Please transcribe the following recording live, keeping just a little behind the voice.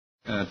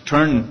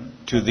turn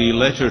to the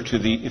letter to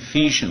the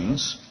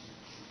Ephesians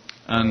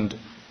and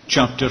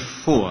chapter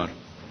 4.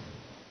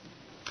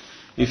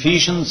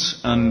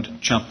 Ephesians and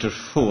chapter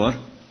 4.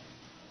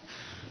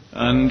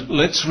 And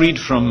let's read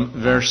from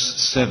verse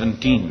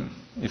 17.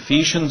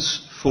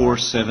 Ephesians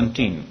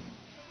 4:17.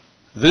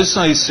 This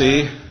I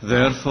say,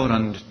 therefore,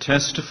 and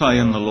testify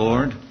in the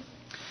Lord,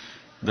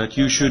 that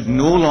you should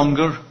no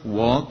longer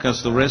walk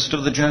as the rest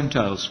of the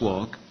Gentiles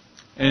walk,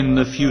 in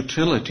the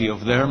futility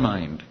of their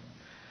mind,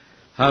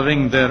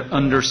 having their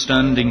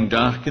understanding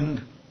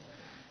darkened,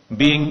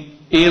 being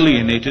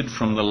alienated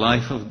from the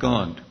life of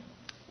God,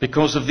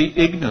 because of the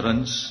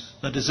ignorance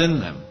that is in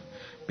them,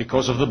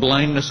 because of the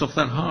blindness of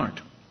their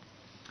heart,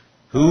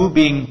 who,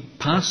 being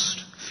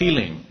past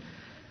feeling,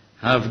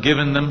 have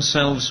given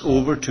themselves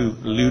over to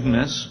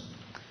lewdness,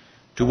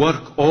 to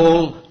work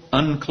all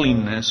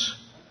uncleanness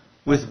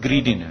with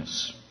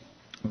greediness.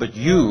 But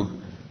you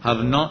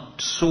have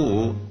not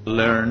so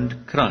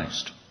learned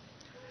Christ.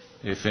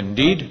 If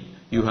indeed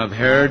you have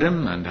heard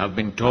him and have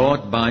been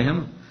taught by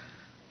him,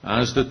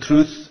 as the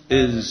truth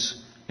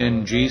is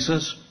in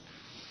Jesus,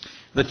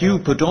 that you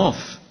put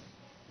off,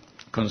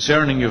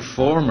 concerning your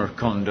former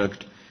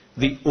conduct,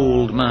 the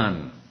old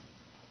man,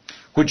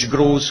 which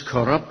grows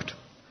corrupt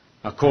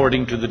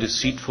according to the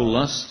deceitful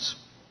lusts,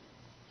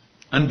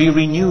 and be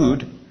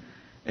renewed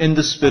in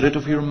the spirit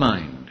of your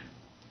mind,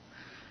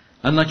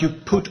 and that you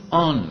put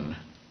on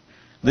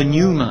the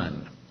new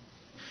man,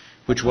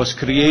 which was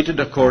created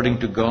according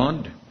to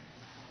God,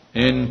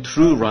 in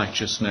true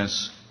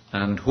righteousness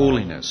and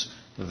holiness.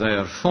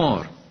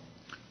 Therefore,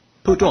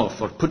 put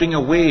off, or putting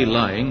away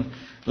lying,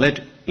 let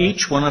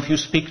each one of you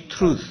speak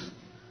truth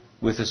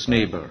with his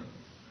neighbor,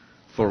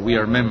 for we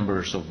are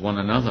members of one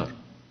another.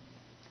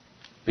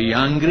 Be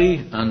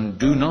angry and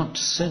do not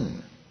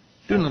sin.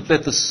 Do not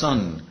let the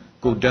sun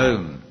go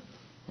down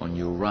on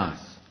your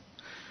wrath,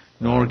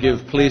 nor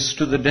give place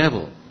to the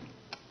devil.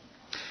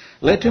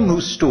 Let him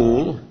who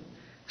stole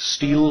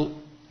steal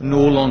no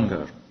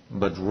longer,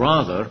 but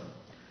rather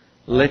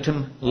let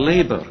him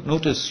labor.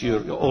 Notice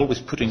you're always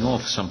putting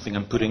off something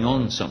and putting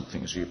on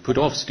something. So you put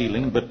off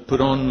stealing, but put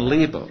on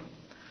labor,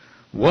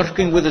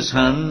 working with his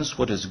hands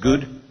what is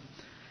good,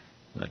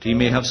 that he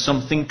may have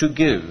something to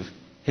give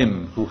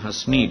him who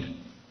has need.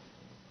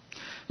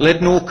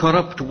 Let no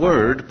corrupt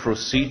word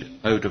proceed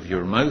out of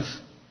your mouth,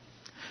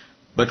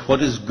 but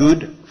what is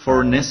good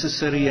for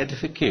necessary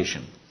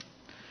edification,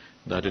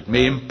 that it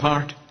may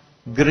impart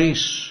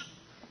grace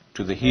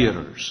to the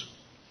hearers.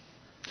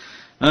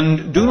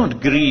 And do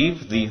not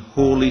grieve the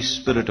Holy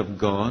Spirit of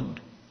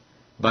God,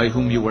 by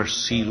whom you are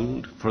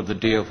sealed for the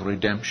day of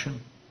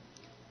redemption.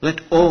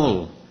 Let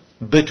all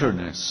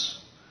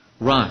bitterness,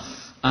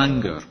 wrath,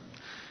 anger,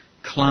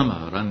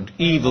 clamor, and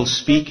evil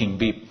speaking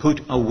be put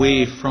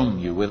away from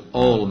you with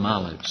all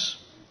malice.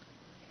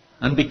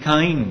 And be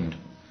kind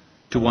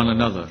to one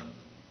another,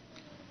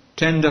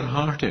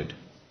 tenderhearted,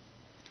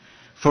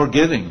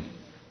 forgiving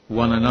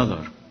one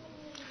another,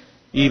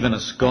 even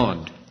as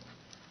God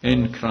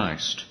in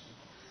Christ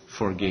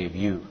forgave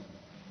you.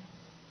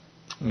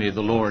 May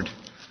the Lord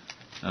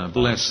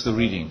bless the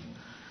reading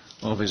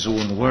of his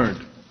own word.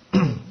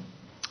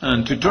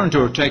 And to turn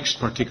to our text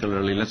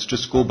particularly, let's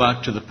just go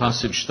back to the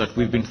passage that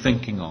we've been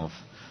thinking of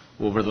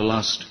over the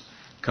last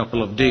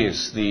couple of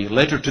days. The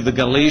letter to the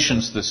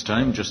Galatians this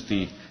time, just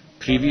the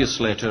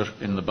previous letter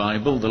in the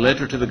Bible, the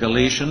letter to the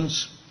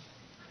Galatians,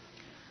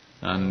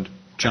 and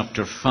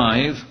chapter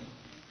 5.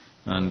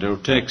 And our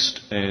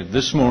text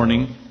this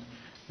morning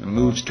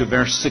moves to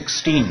verse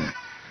 16.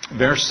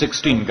 Verse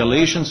 16,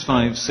 Galatians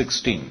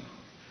 5:16.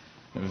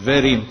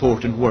 Very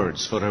important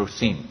words for our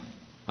theme.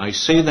 I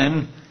say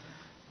then,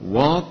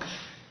 walk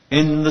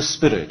in the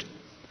Spirit,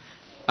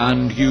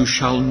 and you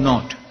shall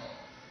not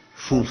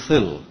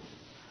fulfill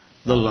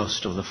the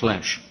lust of the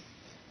flesh.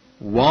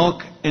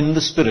 Walk in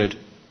the Spirit,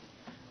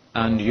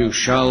 and you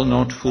shall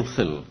not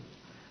fulfill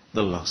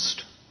the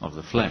lust of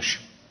the flesh.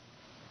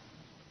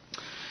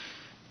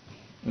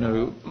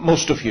 Now,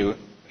 most of you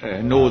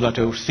know that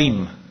our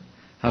theme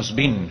has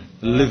been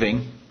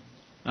living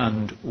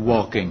and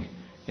walking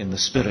in the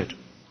Spirit.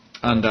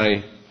 And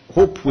I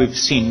hope we've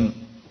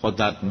seen what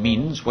that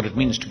means, what it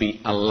means to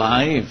be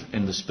alive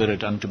in the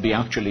Spirit and to be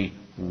actually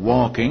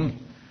walking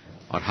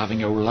or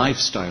having our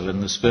lifestyle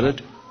in the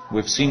Spirit.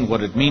 We've seen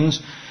what it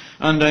means,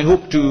 and I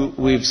hope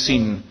we've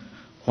seen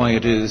why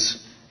it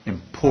is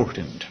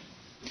important.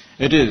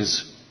 It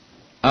is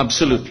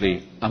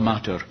absolutely a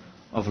matter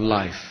of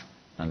life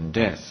and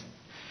death.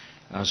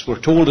 As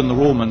we're told in the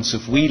Romans,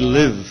 if we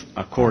live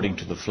according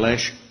to the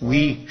flesh,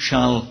 we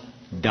shall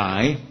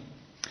die.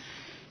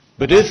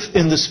 But if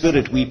in the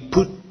Spirit we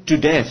put to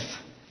death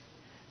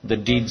the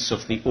deeds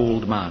of the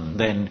old man,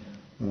 then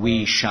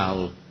we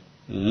shall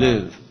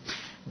live.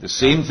 The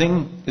same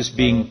thing is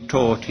being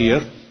taught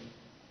here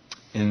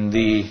in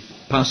the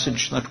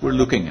passage that we're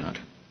looking at.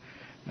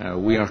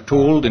 We are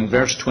told in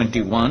verse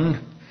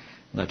 21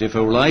 that if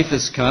our life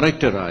is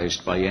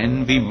characterized by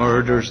envy,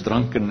 murders,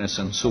 drunkenness,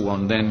 and so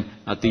on, then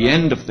at the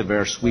end of the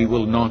verse we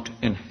will not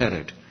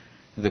inherit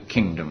the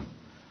kingdom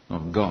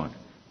of God.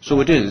 So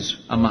it is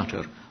a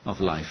matter of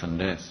life and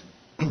death.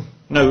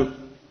 Now,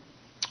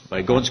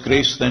 by God's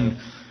grace then,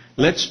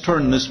 let's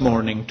turn this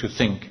morning to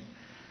think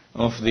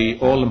of the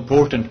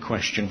all-important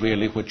question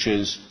really, which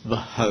is the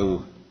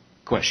how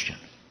question.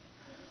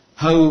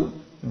 How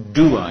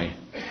do I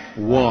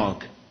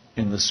walk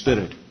in the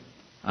Spirit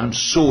and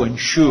so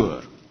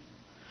ensure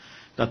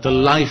that the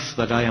life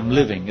that I am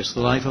living is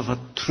the life of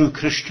a true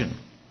Christian,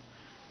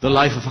 the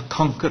life of a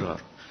conqueror,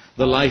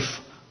 the life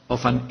of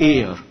an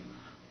heir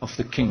of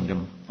the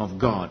kingdom of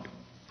God?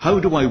 How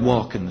do I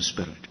walk in the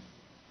Spirit?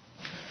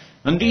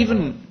 And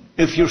even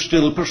if you're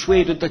still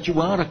persuaded that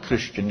you are a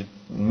Christian, it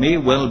may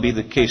well be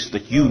the case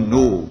that you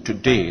know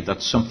today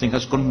that something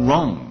has gone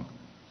wrong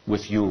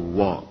with your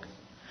walk,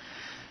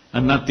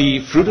 and that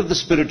the fruit of the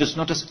Spirit is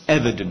not as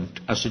evident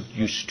as it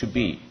used to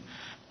be.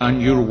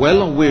 And you're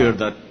well aware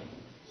that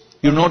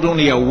you're not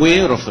only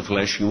aware of the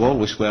flesh, you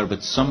always were,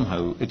 but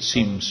somehow it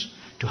seems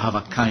to have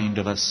a kind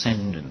of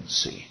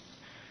ascendancy.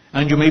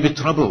 And you may be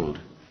troubled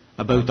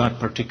about that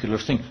particular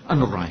thing,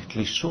 and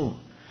rightly so.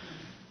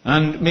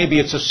 And maybe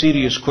it's a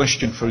serious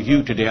question for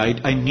you today.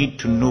 I need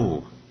to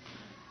know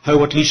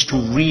how at least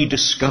to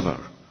rediscover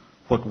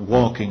what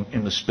walking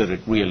in the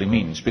Spirit really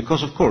means.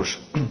 Because, of course,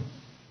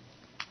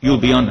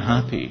 you'll be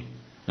unhappy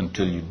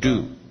until you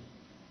do.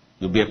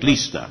 You'll be at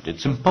least that.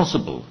 It's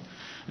impossible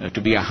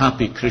to be a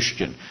happy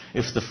Christian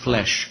if the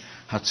flesh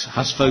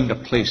has found a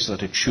place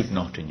that it should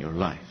not in your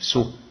life.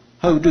 So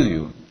how do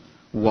you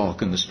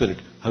walk in the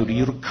Spirit? How do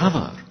you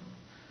recover?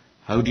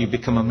 How do you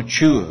become a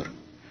mature,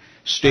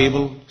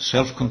 stable,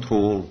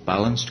 self-controlled,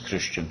 balanced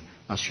Christian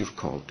as you're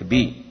called to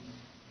be?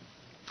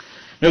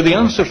 Now, the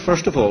answer,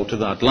 first of all, to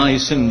that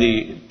lies in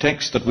the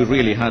text that we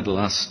really had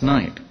last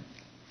night.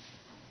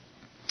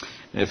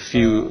 If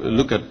you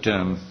look at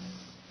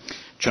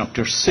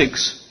chapter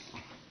 6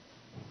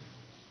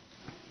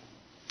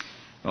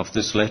 of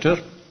this letter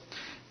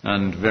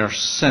and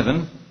verse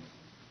 7,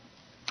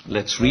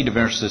 let's read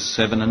verses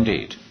 7 and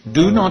 8.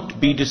 Do not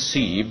be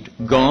deceived,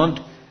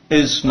 God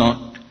is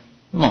not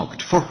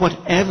mocked. For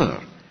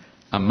whatever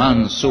a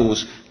man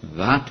sows,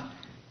 that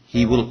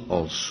he will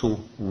also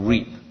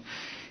reap.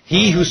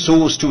 He who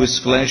sows to his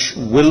flesh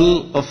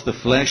will of the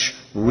flesh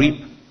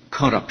reap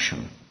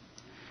corruption.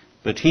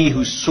 But he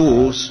who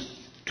sows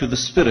to the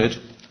Spirit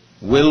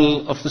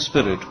will of the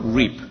Spirit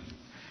reap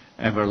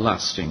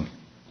everlasting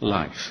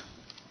life.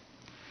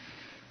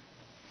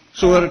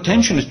 So our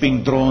attention is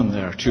being drawn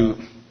there to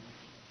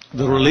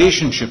the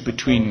relationship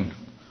between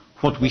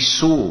what we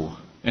sow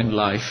in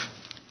life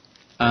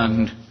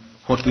and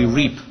what we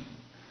reap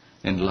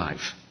in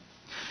life.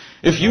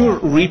 If you're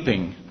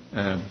reaping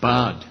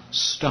bad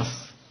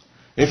stuff,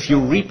 if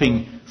you're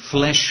reaping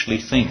fleshly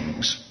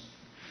things,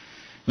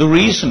 the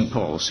reason,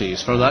 Paul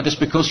says, for that is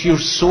because you're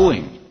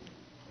sowing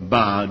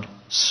bad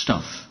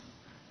stuff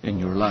in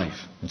your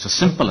life. It's as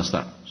simple as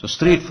that. It's as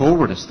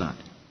straightforward as that.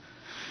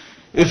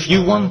 If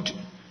you want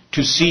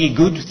to see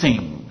good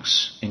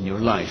things in your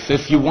life,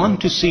 if you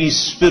want to see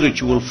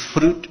spiritual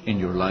fruit in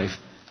your life,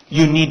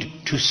 you need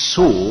to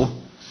sow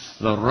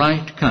the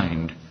right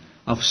kind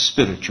of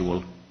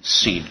spiritual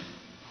seed.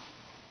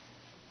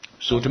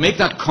 So to make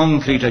that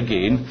concrete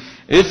again,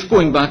 if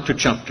going back to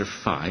chapter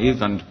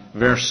 5 and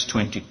verse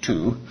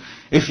 22,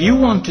 if you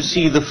want to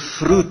see the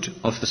fruit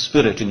of the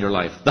Spirit in your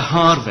life, the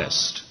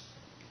harvest,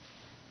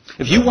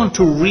 if you want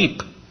to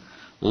reap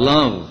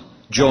love,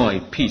 joy,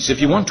 peace, if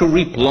you want to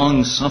reap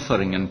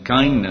long-suffering and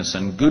kindness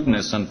and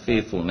goodness and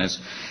faithfulness,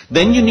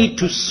 then you need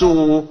to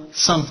sow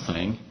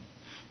something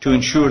to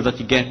ensure that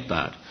you get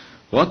that.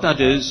 What that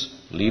is,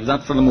 leave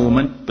that for the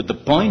moment, but the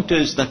point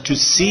is that to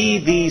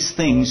see these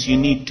things you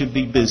need to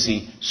be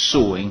busy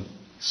sowing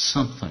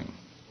something.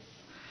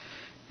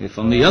 If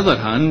on the other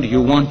hand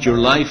you want your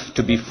life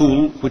to be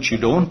full, which you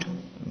don't,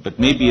 but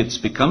maybe it's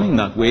becoming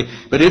that way,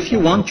 but if you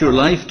want your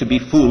life to be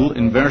full,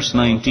 in verse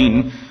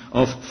 19,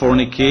 of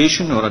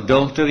fornication or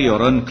adultery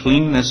or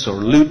uncleanness or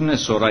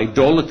lewdness or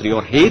idolatry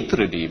or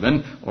hatred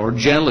even, or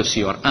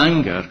jealousy or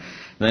anger,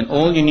 then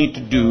all you need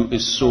to do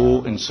is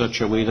sow in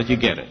such a way that you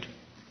get it.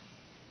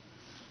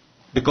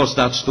 Because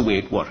that's the way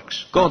it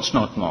works. God's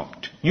not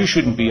mocked. You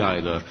shouldn't be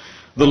either.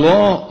 The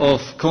law of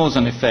cause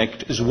and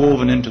effect is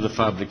woven into the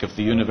fabric of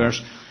the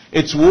universe.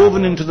 It's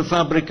woven into the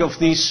fabric of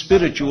the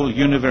spiritual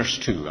universe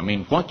too. I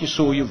mean, what you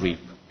sow, you reap.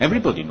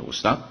 Everybody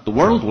knows that. The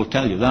world will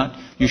tell you that.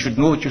 You should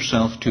know it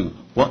yourself too.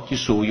 What you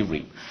sow, you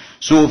reap.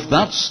 So if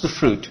that's the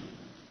fruit,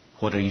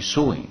 what are you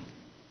sowing?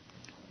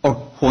 Or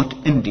what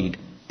indeed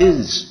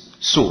is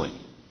sowing?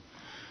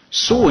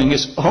 Sowing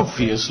is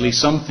obviously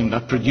something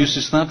that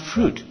produces that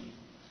fruit.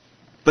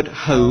 But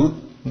how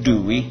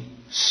do we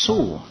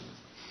sow?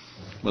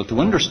 Well, to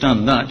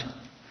understand that,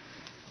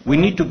 we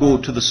need to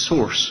go to the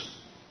source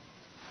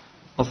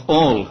of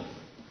all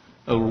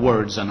our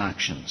words and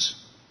actions.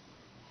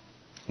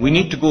 We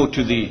need to go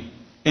to the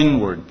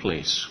inward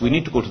place. We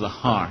need to go to the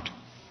heart.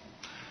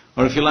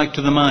 Or if you like,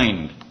 to the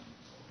mind.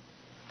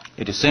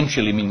 It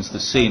essentially means the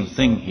same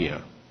thing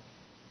here.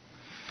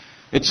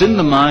 It's in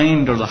the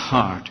mind or the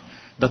heart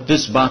that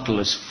this battle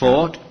is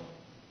fought,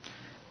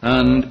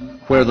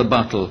 and where the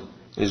battle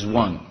is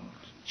one.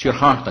 It's your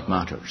heart that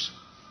matters.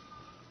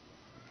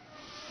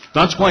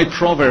 That's why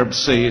Proverbs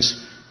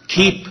says,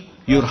 keep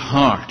your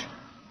heart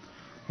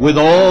with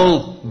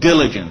all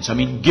diligence. I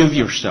mean, give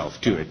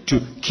yourself to it, to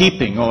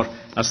keeping, or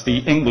as the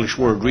English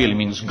word really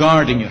means,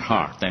 guarding your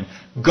heart. Then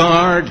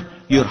guard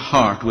your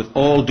heart with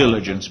all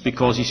diligence,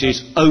 because he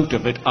says, out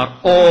of it are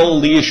all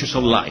the issues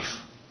of life.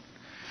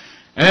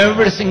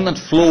 Everything that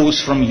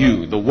flows from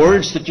you, the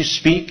words that you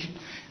speak,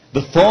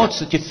 the thoughts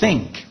that you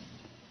think,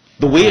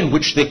 the way in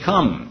which they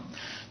come,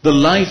 the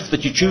life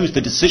that you choose,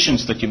 the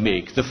decisions that you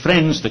make, the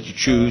friends that you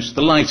choose,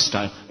 the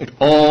lifestyle, it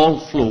all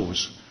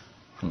flows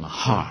from the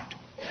heart.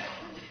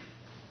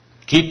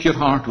 Keep your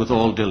heart with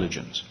all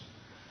diligence.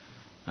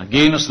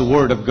 Again, as the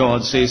Word of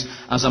God says,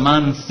 as a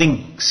man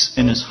thinks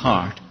in his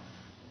heart,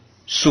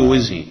 so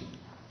is he.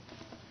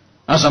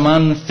 As a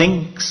man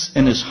thinks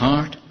in his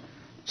heart,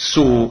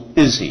 so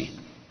is he.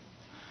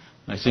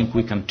 I think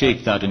we can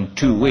take that in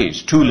two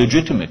ways, two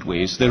legitimate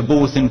ways. They're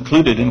both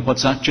included in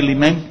what's actually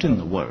meant in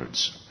the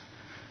words.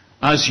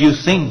 As you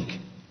think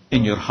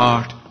in your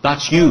heart,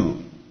 that's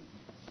you.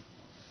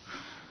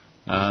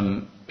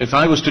 If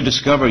I was to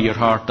discover your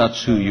heart,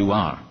 that's who you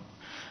are.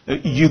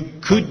 You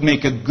could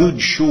make a good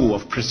show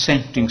of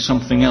presenting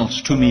something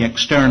else to me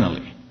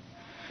externally.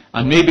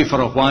 And maybe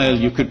for a while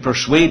you could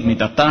persuade me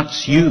that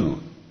that's you,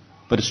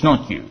 but it's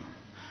not you.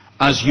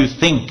 As you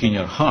think in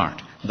your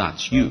heart,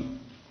 that's you.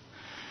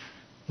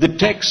 The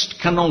text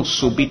can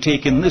also be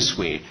taken this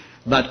way,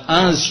 that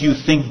as you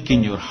think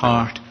in your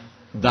heart,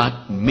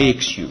 that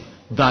makes you.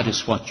 That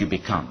is what you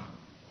become.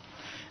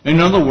 In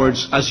other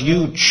words, as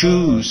you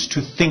choose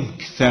to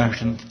think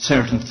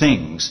certain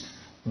things,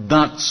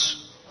 that's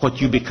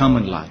what you become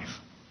in life.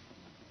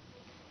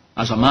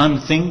 As a man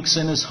thinks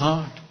in his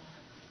heart,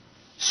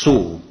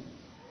 so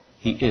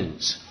he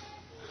is.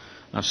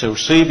 As our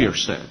Saviour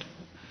said,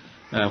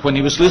 when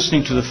he was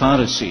listening to the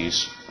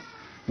Pharisees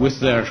with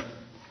their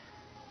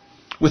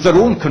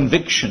own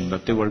conviction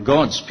that they were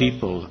God's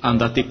people and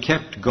that they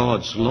kept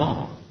God's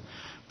law,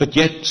 but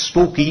yet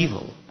spoke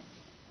evil,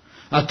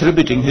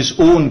 attributing his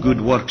own good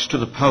works to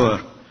the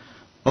power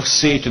of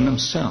Satan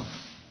himself.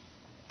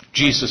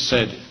 Jesus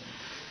said,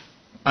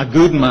 a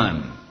good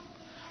man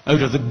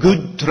out of the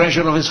good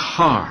treasure of his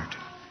heart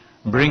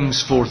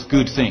brings forth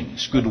good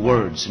things, good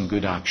words and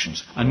good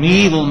actions. An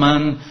evil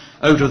man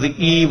out of the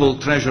evil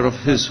treasure of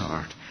his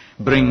heart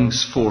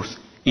brings forth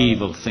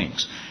evil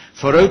things.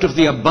 For out of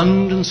the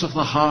abundance of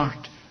the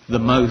heart the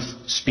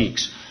mouth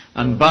speaks,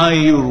 and by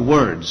your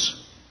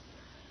words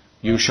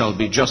you shall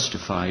be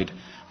justified,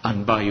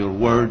 and by your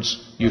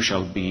words you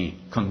shall be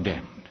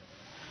condemned.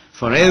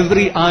 For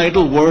every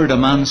idle word a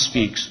man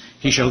speaks,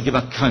 he shall give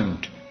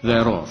account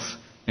thereof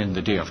in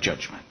the day of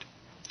judgment.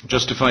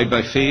 Justified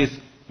by faith?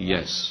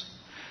 Yes.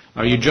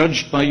 Are you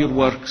judged by your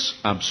works?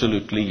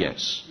 Absolutely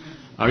yes.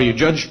 Are you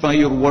judged by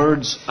your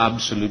words?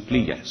 Absolutely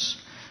yes.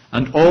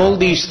 And all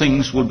these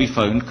things will be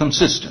found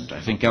consistent.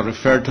 I think I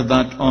referred to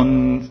that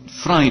on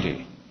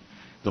Friday.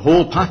 The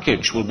whole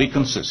package will be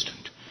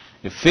consistent.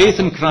 If faith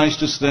in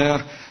Christ is there,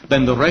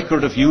 then the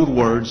record of your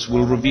words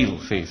will reveal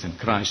faith in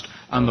Christ,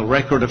 and the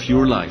record of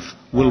your life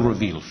will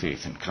reveal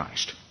faith in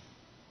Christ.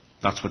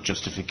 That's what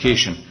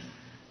justification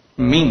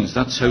means.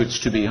 That's how it's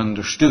to be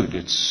understood.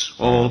 It's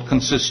all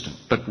consistent.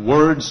 But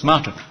words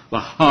matter. The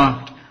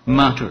heart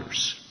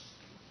matters.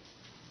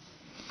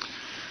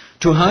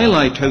 To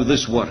highlight how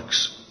this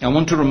works, I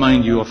want to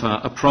remind you of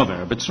a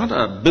proverb. It's not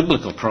a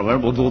biblical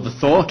proverb, although the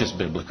thought is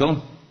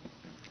biblical.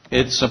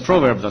 It's a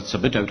proverb that's a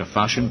bit out of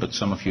fashion, but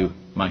some of you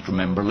might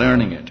remember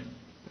learning it.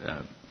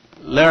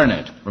 Learn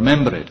it,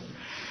 remember it.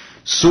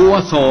 Sow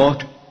a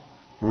thought,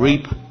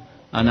 reap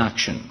an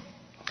action.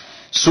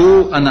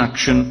 Sow an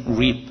action,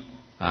 reap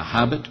a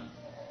habit.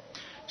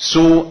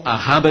 Sow a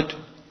habit,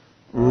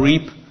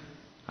 reap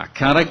a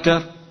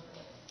character.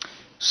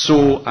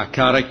 Sow a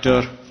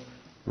character,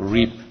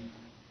 reap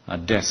a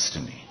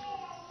destiny.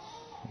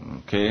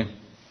 Okay?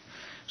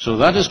 So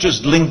that is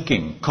just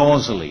linking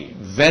causally,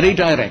 very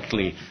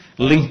directly,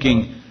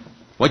 linking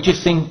what you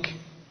think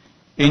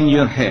in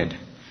your head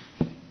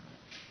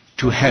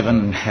to heaven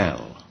and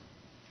hell.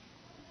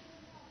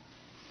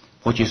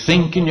 What you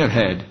think in your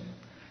head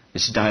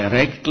is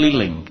directly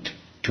linked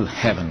to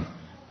heaven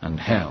and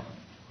hell.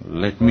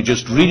 Let me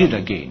just read it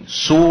again.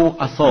 Sow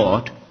a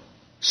thought,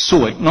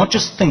 sow it, not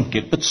just think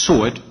it, but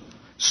sow it.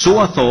 Sow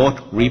a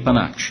thought, reap an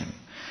action.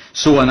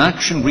 Sow an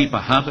action, reap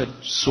a habit.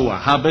 Sow a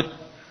habit,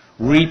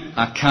 reap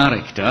a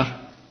character,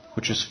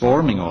 which is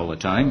forming all the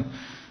time.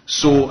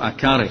 Sow a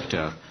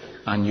character,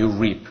 and you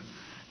reap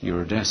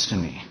your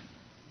destiny.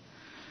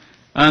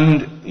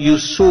 And you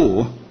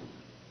sow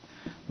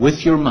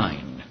with your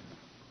mind.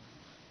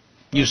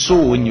 You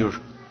sow in your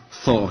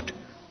thought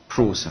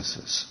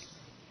processes.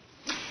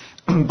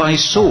 By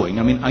sowing,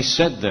 I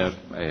said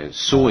there,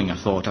 sowing a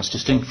thought as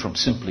distinct from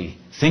simply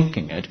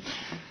thinking it.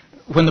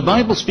 When the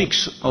Bible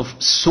speaks of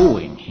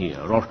sowing here,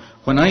 or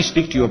when I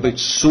speak to you about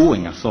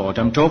sowing a thought,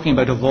 I'm talking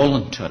about a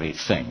voluntary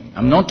thing.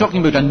 I'm not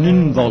talking about an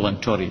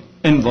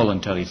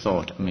involuntary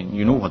thought.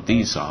 You know what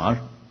these are,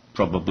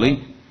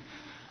 probably.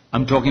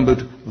 I'm talking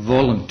about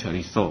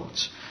voluntary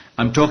thoughts.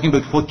 I'm talking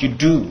about what you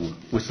do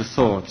with the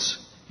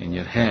thoughts in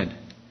your head.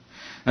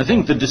 I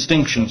think the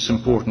distinction is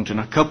important in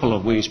a couple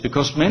of ways,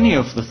 because many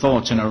of the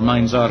thoughts in our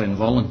minds are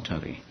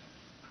involuntary.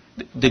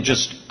 They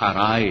just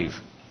arrive.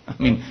 I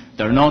mean,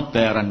 they're not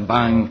there and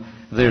bang,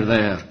 they're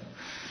there.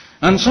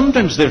 And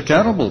sometimes they're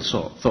terrible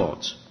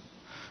thoughts.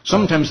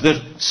 Sometimes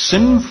they're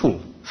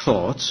sinful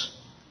thoughts.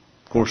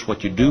 Of course,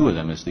 what you do with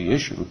them is the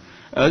issue.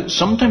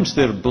 Sometimes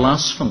they're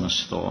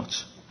blasphemous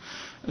thoughts.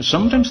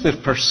 Sometimes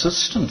they're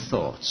persistent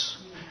thoughts.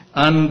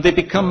 And they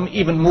become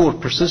even more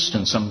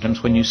persistent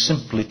sometimes when you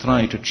simply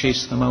try to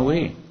chase them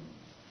away.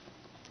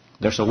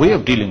 There's a way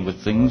of dealing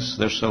with things.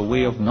 There's a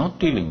way of not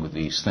dealing with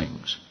these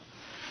things.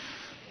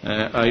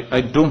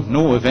 I don't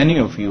know if any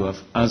of you,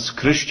 as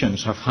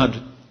Christians, have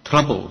had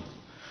trouble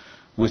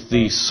with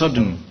the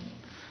sudden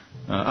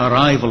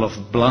arrival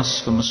of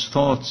blasphemous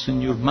thoughts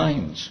in your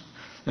minds.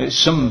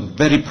 Some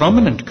very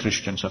prominent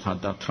Christians have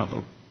had that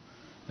trouble.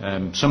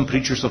 Some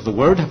preachers of the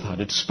Word have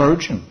had it.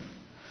 Spurgeon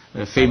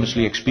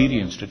famously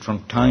experienced it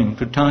from time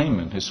to time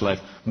in his life.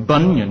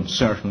 Bunyan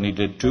certainly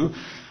did too.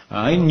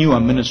 I knew a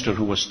minister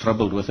who was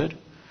troubled with it.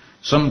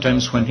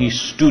 Sometimes when he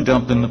stood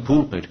up in the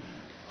pulpit,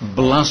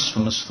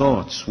 blasphemous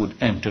thoughts would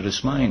enter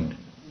his mind.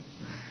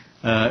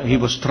 He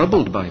was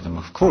troubled by them,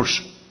 of course.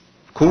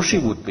 Of course he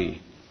would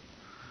be.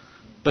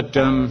 But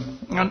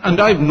and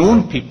I've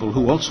known people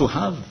who also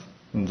have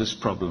this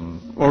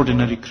problem,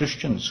 ordinary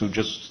Christians who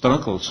just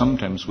struggle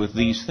sometimes with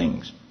these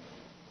things.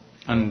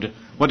 And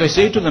what I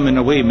say to them in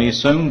a way may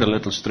sound a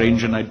little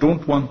strange, and I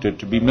don't want it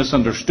to be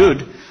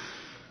misunderstood,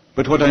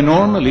 but what I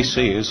normally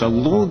say is,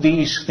 although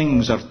these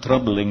things are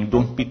troubling,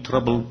 don't be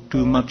troubled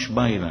too much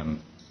by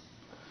them.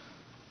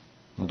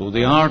 Although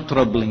they are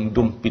troubling,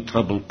 don't be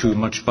troubled too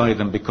much by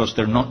them, because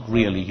they're not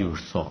really your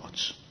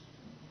thoughts.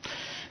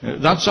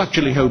 That's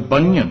actually how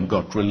Bunyan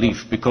got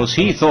relief, because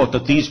he thought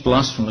that these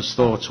blasphemous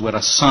thoughts were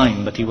a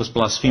sign that he was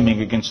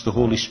blaspheming against the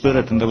Holy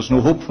Spirit and there was no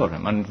hope for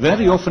him. And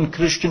very often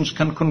Christians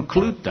can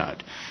conclude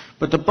that.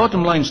 But the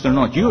bottom line is they're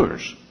not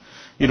yours.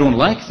 You don't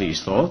like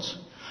these thoughts.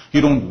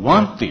 You don't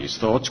want these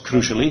thoughts,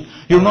 crucially.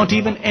 You're not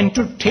even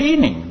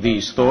entertaining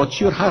these thoughts.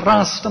 You're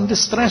harassed and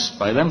distressed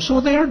by them, so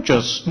they're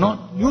just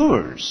not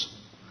yours.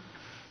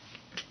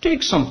 To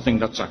take something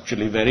that's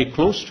actually very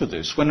close to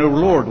this, when our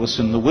Lord was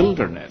in the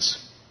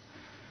wilderness,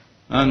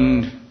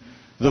 and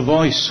the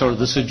voice or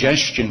the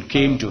suggestion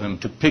came to him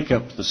to pick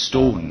up the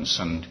stones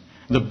and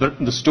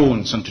the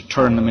stones and to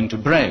turn them into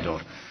bread.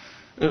 Or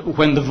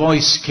when the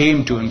voice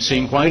came to him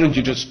saying, why don't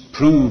you just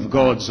prove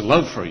God's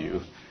love for you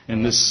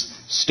in this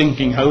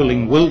stinking,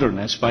 howling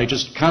wilderness by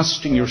just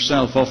casting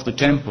yourself off the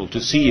temple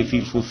to see if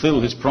he'll fulfill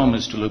his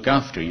promise to look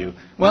after you?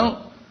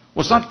 Well,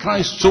 was that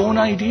Christ's own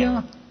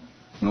idea?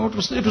 No, it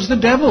was the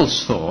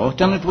devil's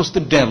thought, and it was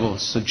the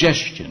devil's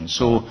suggestion.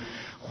 So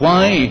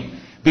why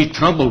be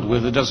troubled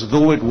with it as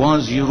though it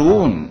was your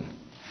own?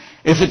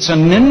 If it's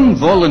an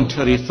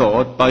involuntary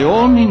thought, by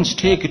all means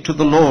take it to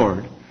the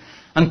Lord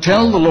and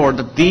tell the Lord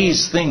that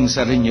these things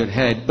are in your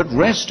head, but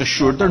rest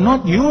assured they're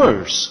not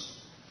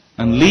yours,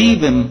 and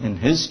leave him in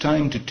his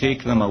time to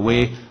take them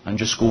away and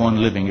just go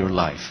on living your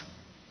life.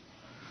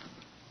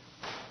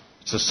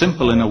 It's as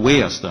simple in a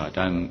way as that,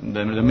 and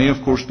there may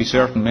of course be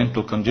certain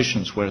mental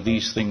conditions where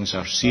these things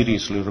are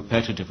seriously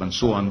repetitive and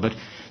so on, but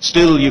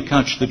still you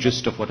catch the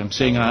gist of what I'm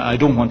saying. I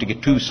don't want to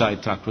get too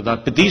sidetracked with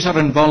that, but these are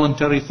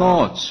involuntary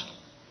thoughts.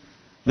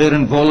 They're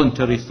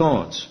involuntary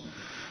thoughts.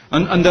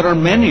 And there are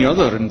many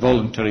other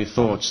involuntary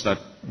thoughts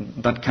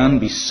that can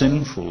be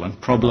sinful and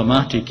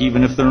problematic,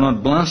 even if they're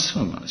not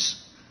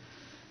blasphemous.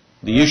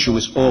 The issue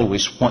is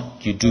always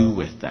what you do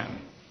with them.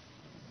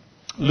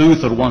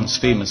 Luther once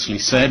famously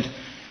said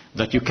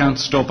that you can't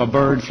stop a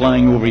bird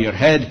flying over your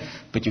head,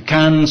 but you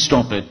can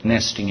stop it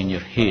nesting in your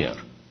hair.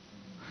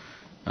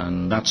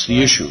 And that's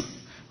the issue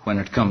when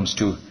it comes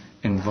to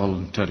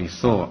involuntary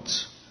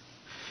thoughts.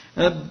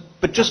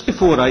 But just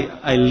before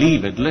I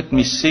leave it, let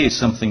me say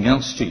something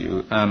else to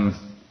you.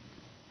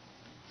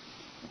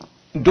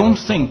 Don't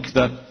think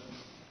that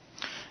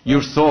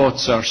your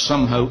thoughts are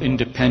somehow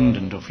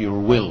independent of your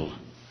will.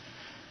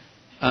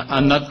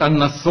 And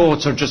that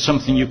thoughts are just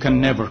something you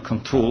can never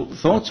control.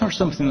 Thoughts are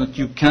something that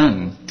you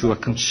can, to a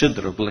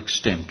considerable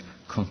extent,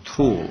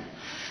 control.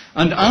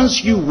 And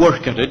as you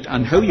work at it,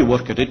 and how you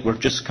work at it we're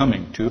just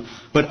coming to,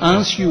 but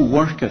as you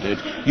work at it,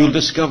 you'll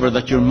discover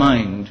that your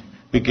mind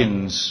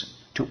begins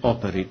to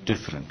operate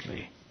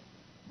differently.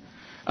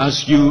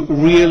 As you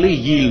really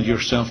yield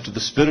yourself to the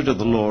Spirit of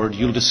the Lord,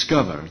 you'll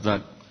discover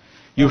that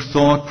your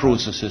thought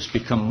processes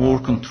become more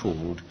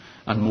controlled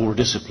and more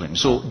disciplined.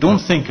 So don't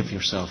think of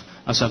yourself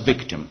as a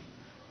victim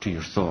to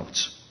your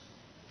thoughts.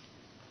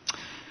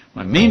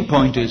 My main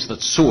point is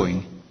that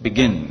sowing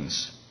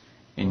begins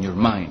in your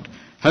mind.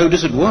 How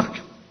does it work?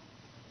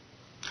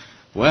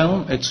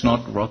 Well, it's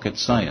not rocket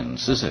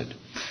science, is it?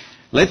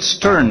 Let's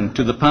turn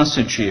to the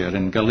passage here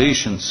in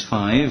Galatians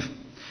 5.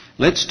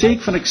 Let's take,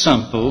 for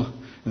example,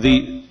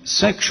 the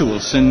sexual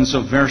sins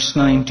of verse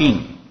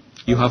 19.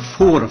 You have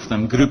 4 of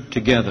them grouped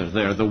together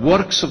there. The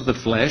works of the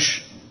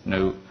flesh.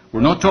 Now,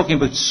 We're not talking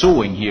about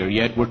sowing here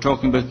yet. We're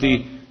talking about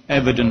the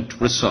evident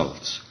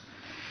results.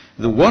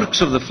 The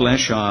works of the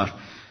flesh are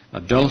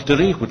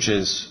adultery, which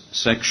is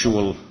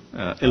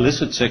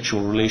illicit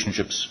sexual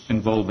relationships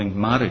involving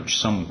marriage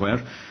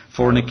somewhere.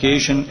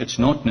 Fornication, it's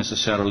not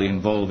necessarily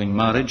involving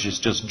marriage, it's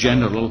just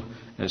general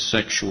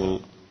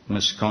sexual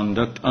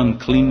misconduct.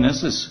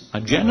 Uncleanness is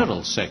a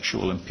general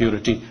sexual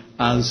impurity,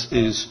 as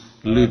is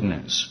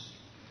lewdness.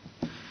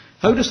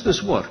 How does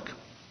this work?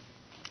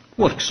 It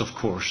works, of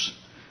course,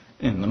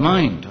 in the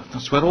mind.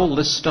 That's where all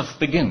this stuff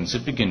begins.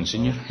 It begins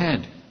in your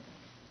head.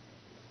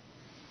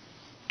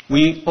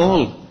 We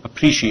all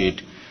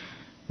appreciate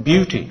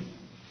beauty.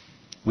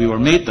 We were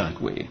made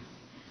that way.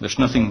 There's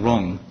nothing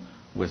wrong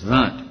with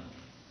that.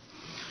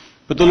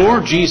 But the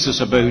Lord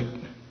Jesus,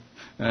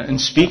 in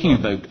speaking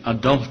about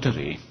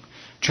adultery,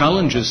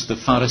 challenges the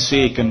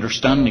Pharisaic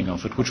understanding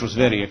of it, which was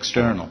very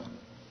external.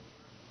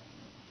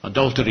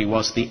 Adultery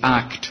was the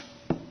act,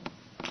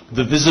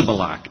 the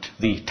visible act,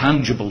 the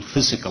tangible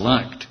physical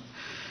act.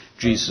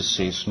 Jesus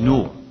says,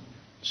 no,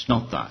 it's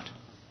not that.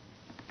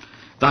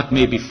 That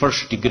may be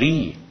first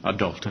degree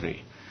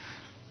adultery,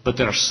 but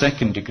there are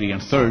second degree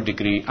and third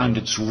degree, and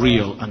it's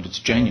real and it's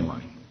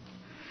genuine.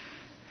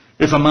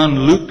 If a man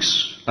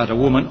looks at a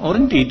woman, or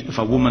indeed if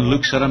a woman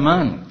looks at a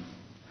man,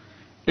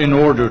 in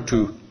order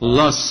to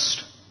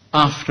lust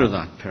after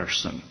that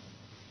person,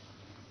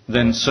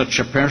 then such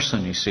a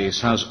person, he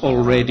says, has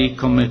already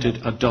committed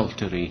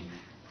adultery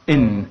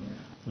in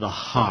the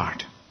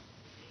heart.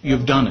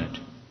 You've done it.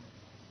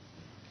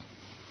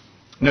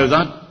 Now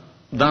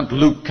that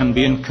look can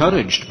be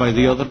encouraged by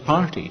the other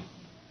party.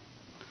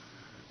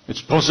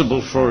 It's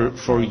possible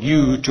for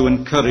you to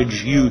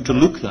encourage you to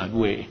look that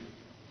way.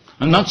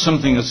 And that's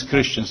something as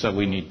Christians that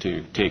we need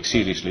to take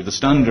seriously. The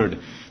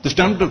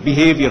standard of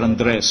behavior and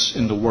dress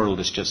in the world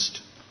is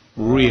just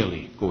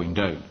really going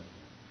down.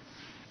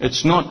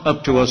 It's not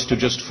up to us to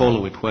just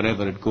follow it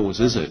wherever it goes,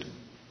 is it?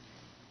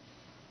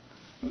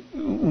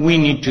 We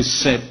need to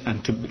set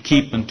and to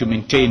keep and to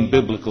maintain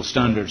biblical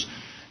standards.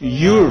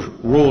 Your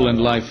role in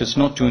life is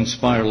not to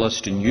inspire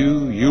lust in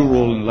you. Your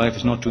role in life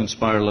is not to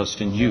inspire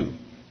lust in you.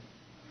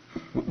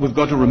 We've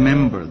got to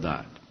remember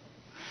that.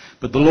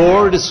 But the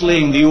Lord is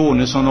laying the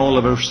onus on all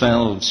of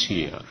ourselves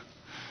here.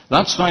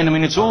 That's fine. I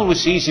mean, it's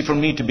always easy for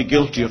me to be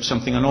guilty of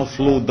something and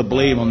offload the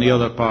blame on the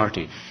other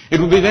party. It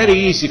would be very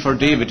easy for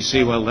David to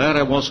say, well, there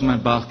I was on my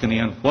balcony,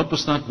 and what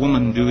was that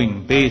woman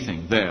doing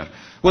bathing there?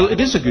 Well, it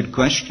is a good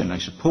question, I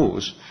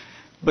suppose,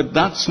 but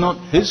that's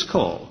not his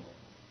call.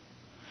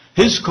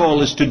 His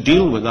call is to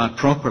deal with that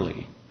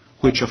properly,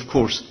 which, of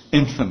course,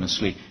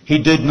 infamously,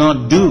 he did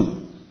not do.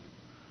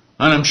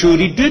 And I'm sure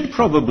he did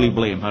probably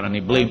blame her, and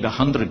he blamed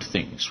 100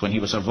 things when he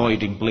was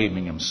avoiding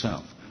blaming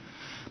himself.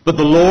 But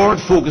the Lord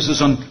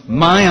focuses on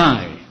my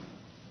eye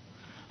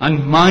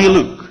and my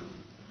look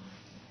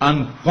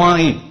and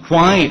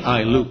why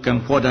I look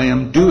and what I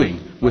am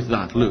doing with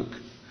that look.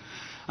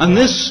 And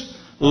this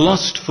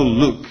lustful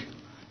look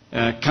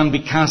can be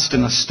cast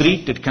in a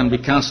street, it can be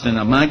cast in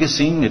a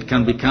magazine, it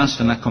can be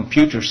cast on a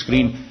computer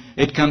screen,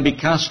 it can be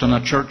cast on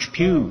a church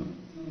pew.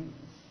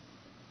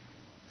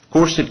 Of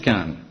course it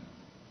can.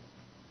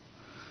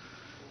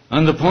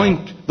 And the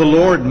point the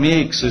Lord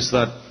makes is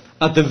that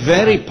at the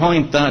very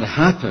point that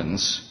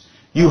happens,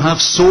 you have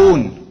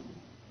sown.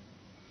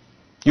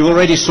 You've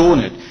already sown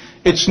it.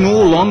 It's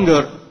no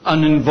longer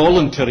an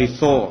involuntary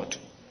thought.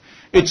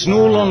 It's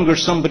no longer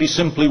somebody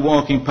simply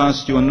walking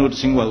past you and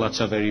noticing, well,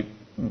 that's a very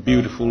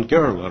beautiful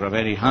girl or a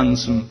very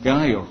handsome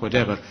guy or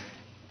whatever.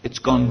 It's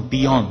gone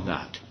beyond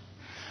that.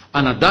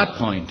 And at that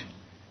point,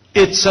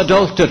 it's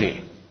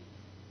adultery.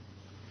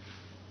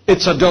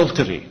 It's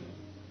adultery.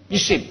 You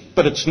say,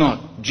 but it's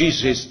not.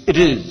 Jesus says, it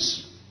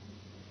is.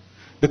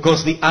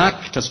 Because the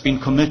act has been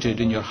committed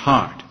in your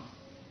heart.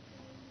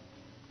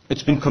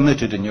 It's been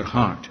committed in your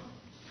heart.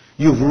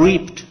 You've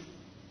reaped.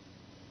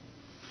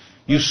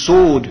 You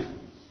sowed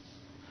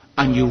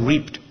and you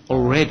reaped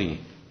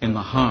already in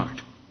the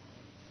heart.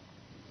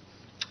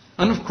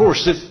 And of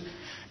course,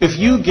 if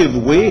you give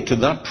way to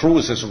that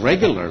process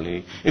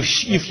regularly,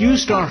 if you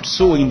start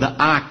sowing the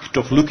act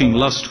of looking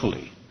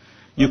lustfully,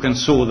 you can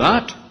sow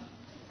that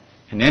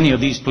in any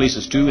of these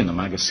places too, in the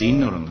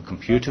magazine or on the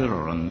computer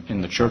or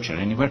in the church or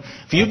anywhere.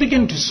 If you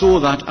begin to sow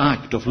that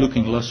act of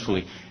looking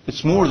lustfully,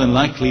 it's more than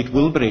likely it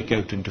will break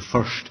out into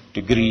first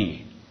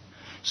degree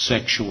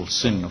sexual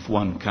sin of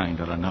one kind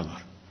or another.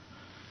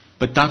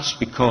 But that's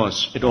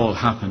because it all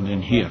happened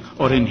in here,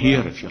 or in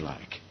here if you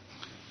like.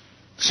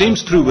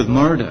 Same's true with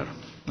murder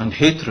and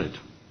hatred.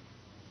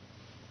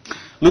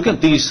 Look at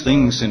these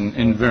things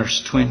in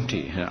verse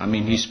 20. I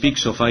mean, he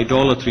speaks of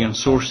idolatry and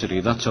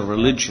sorcery. That's a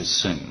religious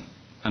sin.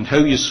 And how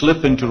you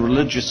slip into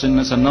religious sin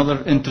is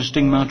another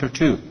interesting matter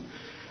too.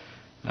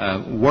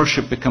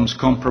 Worship becomes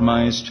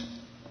compromised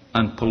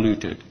and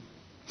polluted.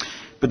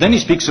 But then he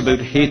speaks about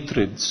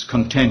hatreds,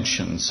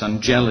 contentions,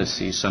 and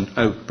jealousies and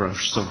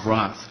outbursts of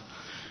wrath.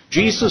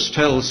 Jesus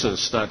tells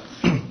us that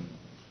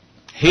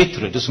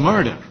hatred is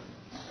murder.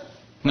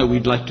 Now,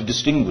 we'd like to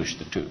distinguish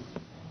the two.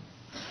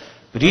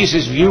 But he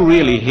says, if you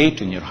really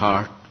hate in your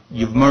heart,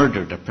 you've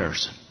murdered a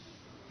person.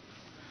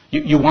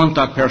 You want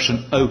that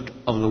person out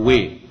of the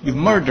way. You've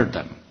murdered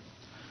them.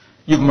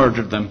 You've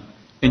murdered them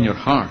in your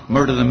heart,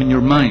 murdered them in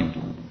your mind.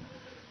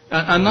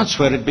 And that's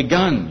where it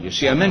began. You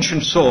see, I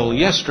mentioned Saul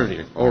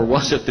yesterday, or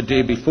was it the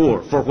day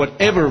before? For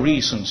whatever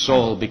reason,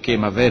 Saul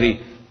became a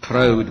very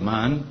proud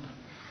man.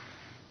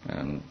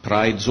 And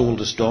pride's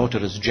oldest daughter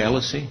is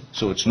jealousy,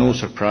 so it's no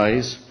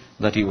surprise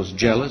that he was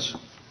jealous.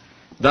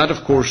 That,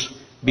 of course,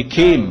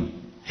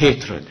 became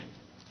hatred.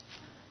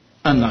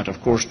 And that,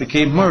 of course,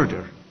 became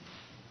murder.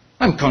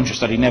 I'm conscious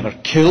that he never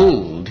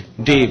killed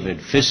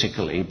David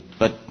physically,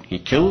 but he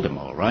killed him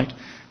all right.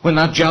 When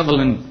that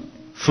javelin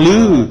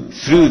flew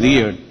through the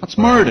air, that's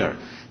murder.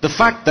 The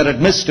fact that it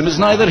missed him is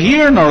neither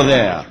here nor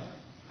there,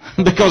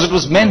 because it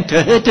was meant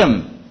to hit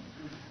him.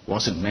 It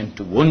wasn't meant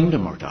to wound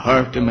him or to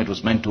hurt him. It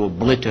was meant to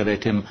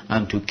obliterate him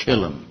and to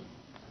kill him.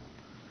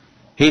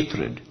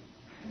 Hatred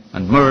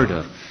and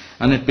murder.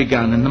 And it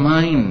began in the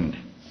mind.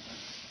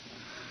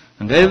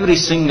 And every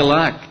single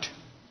act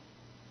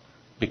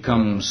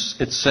becomes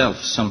itself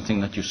something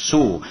that you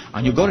sow.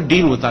 And you've got to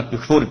deal with that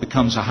before it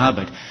becomes a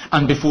habit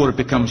and before it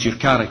becomes your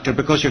character.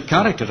 Because your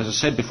character, as I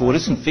said before,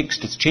 isn't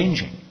fixed, it's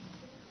changing.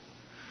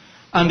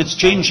 And it's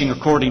changing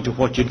according to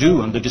what you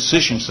do and the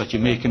decisions that you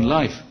make in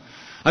life.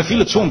 I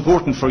feel it's so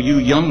important for you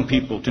young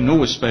people to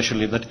know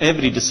especially that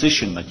every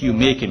decision that you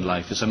make in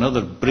life is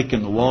another brick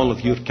in the wall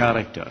of your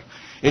character.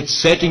 It's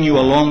setting you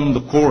along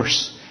the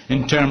course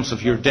in terms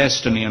of your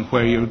destiny and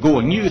where you're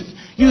going.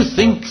 You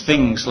think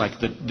things like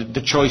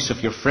the choice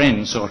of your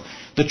friends or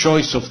the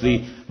choice of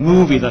the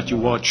movie that you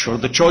watch or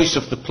the choice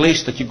of the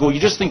place that you go. You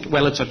just think,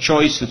 well, it's a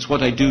choice, it's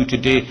what I do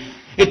today.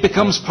 It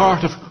becomes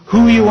part of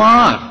who you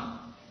are.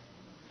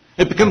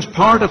 It becomes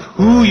part of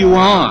who you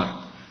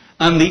are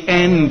and the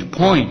end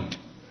point.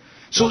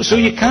 So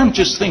you can't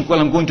just think, well,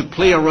 I'm going to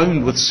play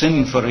around with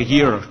sin for a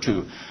year or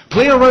two.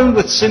 Play around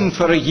with sin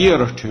for a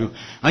year or two,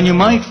 and you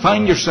might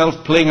find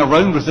yourself playing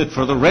around with it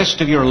for the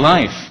rest of your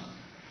life.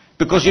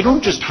 Because you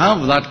don't just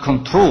have that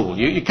control.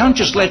 You can't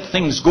just let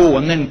things go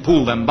and then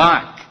pull them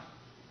back.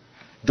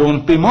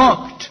 Don't be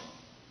mocked.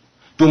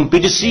 Don't be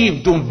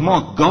deceived. Don't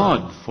mock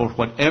God. For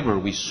whatever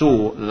we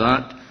sow,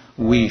 that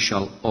we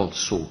shall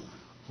also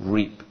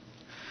reap.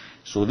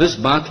 So this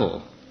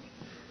battle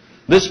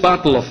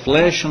of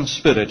flesh and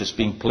spirit is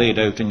being played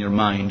out in your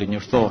mind, in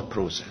your thought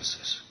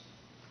processes.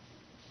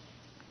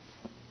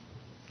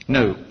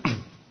 Now,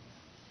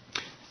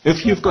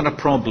 if you've got a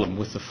problem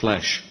with the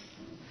flesh,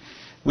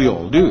 we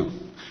all do.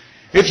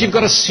 If you've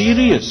got a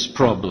serious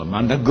problem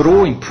and a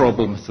growing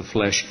problem with the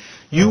flesh,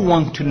 you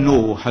want to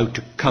know how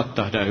to cut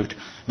that out.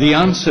 The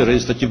answer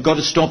is that you've got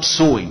to stop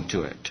sowing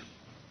to it.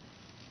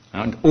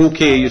 And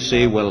okay, you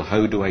say, well,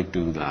 how do I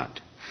do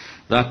that?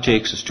 That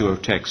takes us to our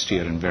text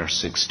here in verse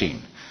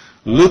 16.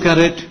 Look at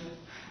it,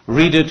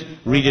 read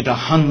it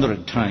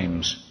 100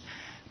 times.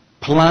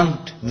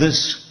 Plant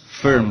this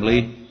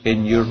firmly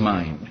in your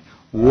mind.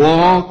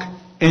 Walk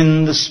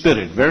in the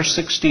Spirit. Verse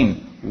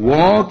 16.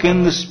 Walk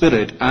in the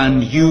Spirit,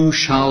 and you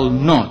shall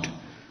not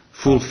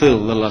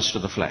fulfill the lust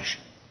of the flesh.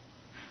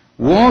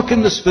 Walk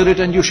in the Spirit,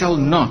 and you shall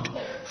not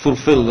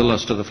fulfill the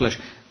lust of the flesh.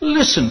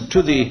 Listen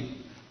to the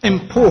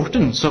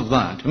importance of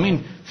that. I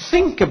mean,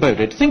 think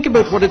about it. Think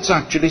about what it's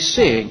actually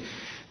saying.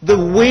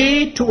 The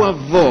way to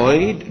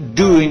avoid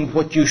doing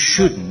what you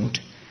shouldn't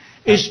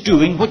is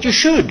doing what you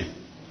should.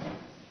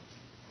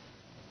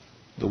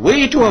 The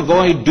way to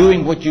avoid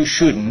doing what you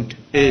shouldn't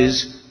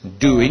is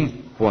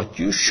doing what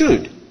you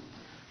should.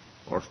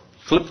 Or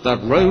flip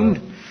that round.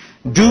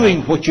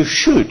 Doing what you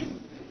should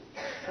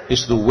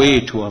is the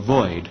way to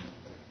avoid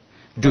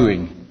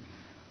doing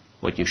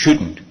what you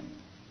shouldn't.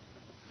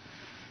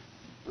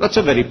 That's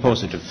a very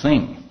positive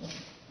thing.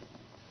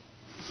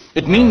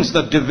 It means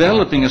that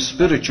developing a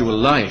spiritual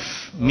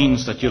life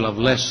means that you'll have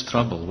less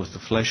trouble with the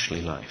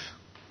fleshly life.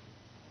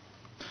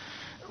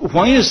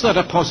 Why is that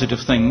a positive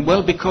thing?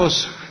 Well,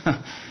 because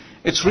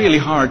it's really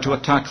hard to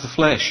attack the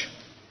flesh.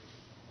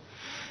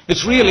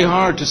 It's really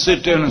hard to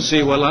sit down and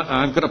say, well,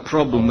 I've got a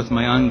problem with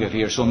my anger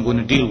here, so I'm going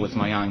to deal with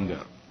my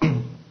anger.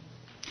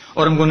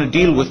 Or I'm going to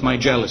deal with my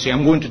jealousy.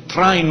 I'm going to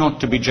try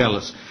not to be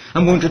jealous.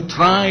 I'm going to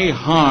try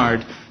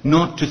hard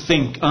not to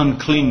think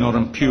unclean or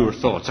impure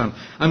thoughts.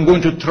 I'm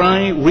going to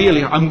try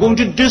really, I'm going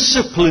to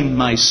discipline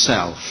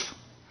myself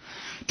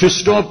to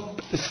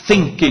stop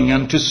thinking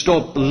and to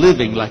stop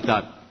living like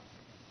that.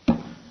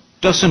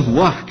 Doesn't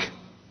work.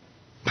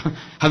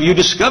 Have you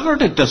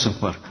discovered it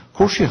doesn't work? Of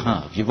course you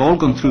have. You've all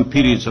gone through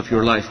periods of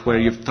your life where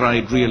you've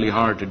tried really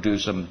hard to do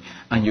something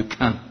and you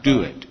can't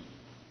do it.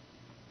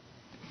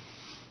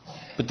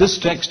 But this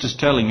text is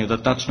telling you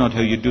that that's not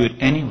how you do it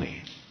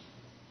anyway.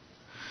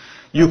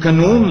 You can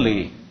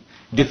only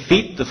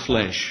defeat the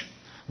flesh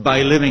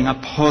by living a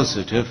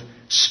positive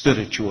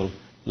spiritual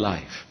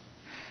life.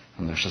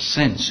 And there's a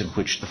sense in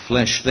which the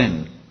flesh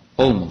then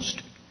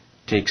almost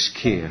takes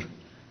care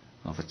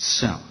of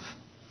itself.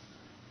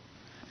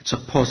 It's a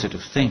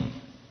positive thing.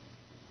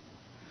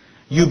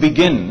 You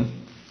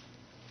begin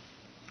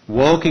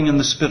walking in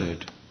the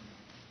Spirit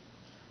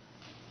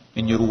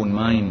in your own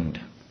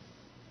mind.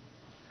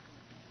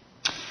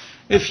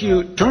 If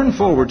you turn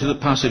forward to the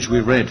passage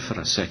we read for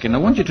a second, I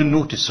want you to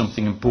notice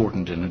something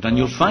important in it, and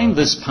you'll find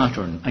this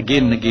pattern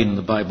again and again in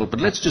the Bible, but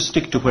let's just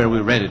stick to where we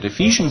read it.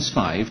 Ephesians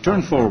 5,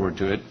 turn forward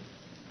to it,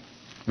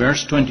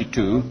 verse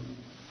 22.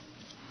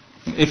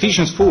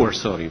 Ephesians 4,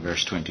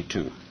 verse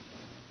 22.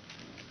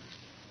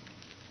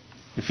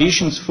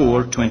 Ephesians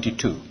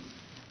 4:22.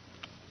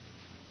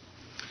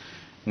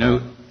 Now,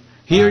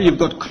 here you've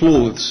got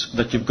clothes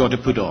that you've got to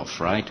put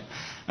off, right?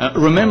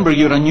 Remember,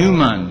 you're a new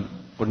man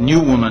or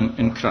new woman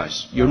in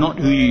Christ. You're not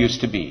who you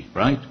used to be,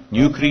 right?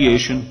 New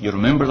creation. You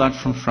remember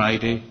that from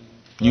Friday.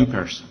 New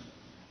person.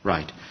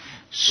 Right.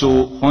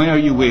 So why are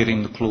you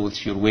wearing the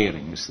clothes you're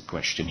wearing is the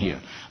question here.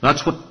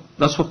 That's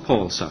what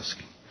Paul's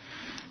asking.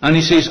 And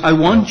he says, I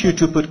want you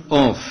to put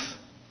off,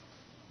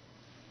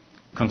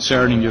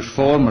 concerning your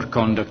former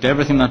conduct,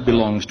 everything that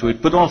belongs to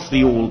it, put off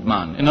the old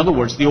man. In other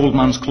words, the old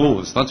man's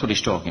clothes. That's what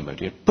he's talking about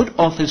here. Put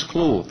off his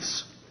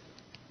clothes.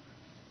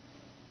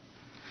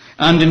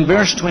 And in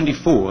verse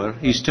 24,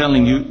 he's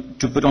telling you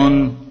to put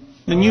on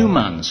the new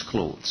man's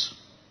clothes.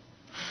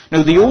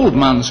 Now, the old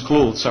man's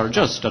clothes are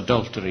just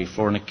adultery,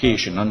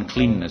 fornication,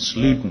 uncleanness,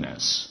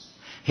 lewdness,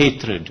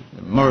 hatred,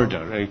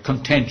 murder,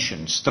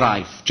 contention,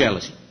 strife,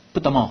 jealousy.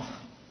 Put them off.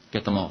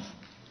 Get them off.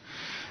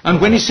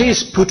 And when he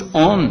says put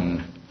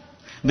on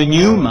the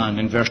new man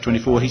in verse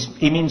 24,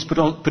 he means put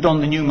on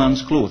the new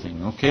man's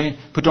clothing, okay?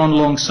 Put on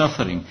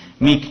long-suffering,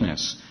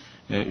 meekness,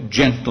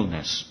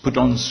 gentleness, put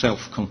on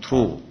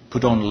self-control,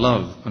 put on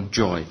love and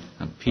joy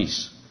and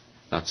peace.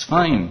 That's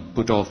fine,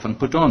 put off and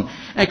put on.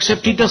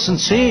 Except he doesn't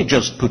say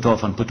just put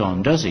off and put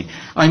on, does he?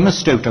 I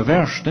missed out a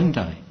verse, didn't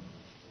I?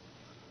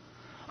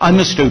 I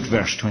missed out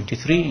verse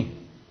 23.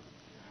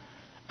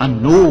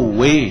 And no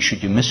way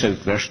should you miss out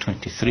verse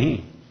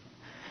 23.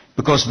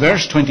 Because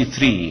verse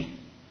 23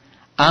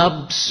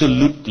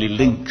 absolutely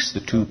links the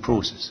two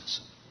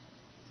processes.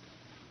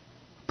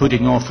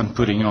 Putting off and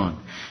putting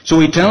on. So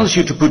he tells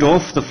you to put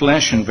off the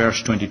flesh in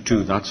verse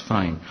 22, that's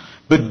fine.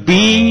 But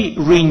be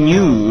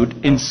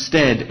renewed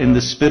instead in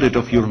the spirit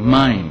of your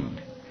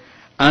mind,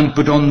 and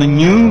put on the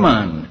new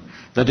man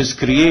that is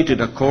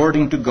created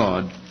according to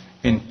God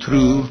in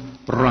true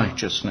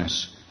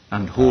righteousness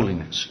and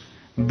holiness.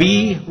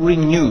 Be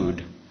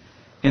renewed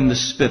in the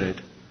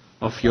spirit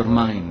of your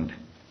mind.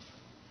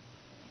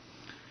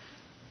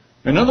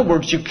 In other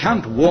words, you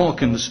can't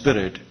walk in the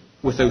Spirit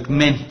without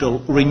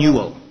mental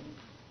renewal.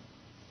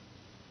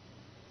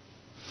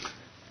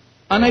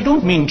 And I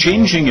don't mean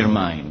changing your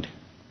mind.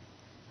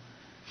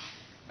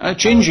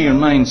 Changing your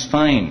mind's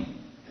fine,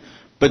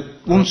 but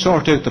won't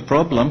sort out the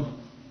problem.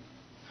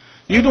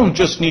 You don't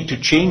just need to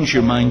change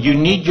your mind, you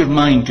need your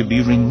mind to be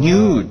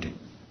renewed.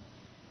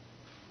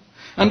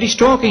 And he's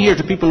talking here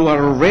to people who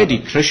are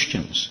already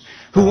Christians,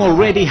 who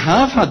already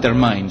have had their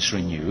minds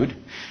renewed.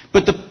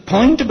 But the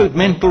point about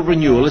mental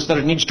renewal is that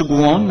it needs to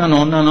go on and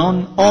on and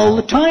on all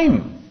the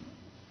time.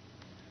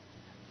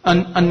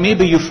 And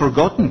maybe you've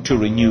forgotten to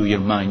renew your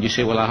mind. You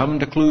say, well, I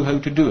haven't a clue how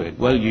to do it.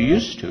 Well, you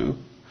used to.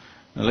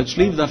 Now, let's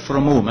leave that for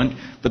a moment.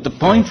 But the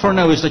point for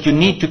now is that you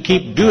need to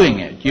keep doing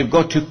it. You've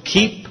got to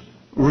keep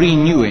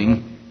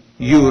renewing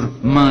your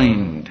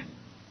mind.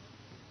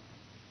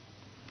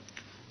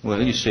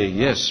 Well, you say,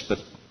 yes, but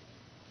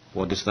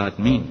what does that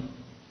mean?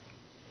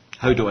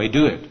 How do I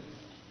do it?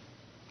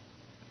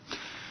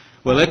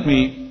 Well, let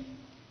me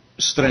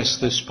stress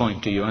this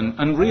point to you.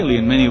 And really,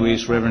 in many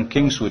ways, Reverend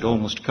Kingswood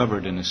almost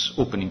covered in his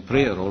opening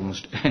prayer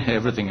almost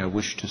everything I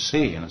wish to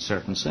say in a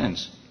certain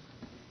sense.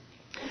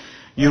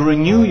 You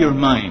renew your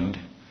mind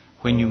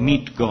when you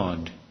meet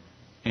God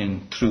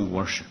in true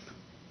worship.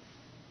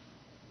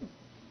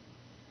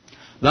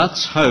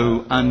 That's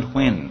how and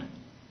when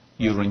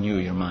you renew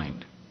your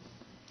mind.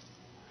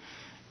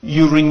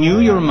 You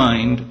renew your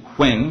mind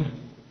when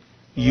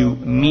you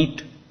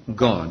meet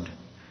God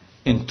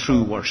in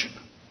true worship.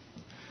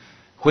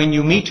 When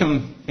you meet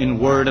Him in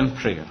word and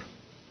prayer.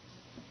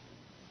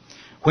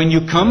 When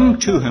you come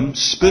to Him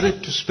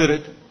spirit to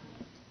spirit,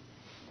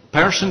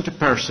 person to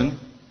person,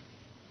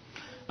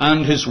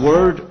 and His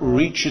word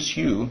reaches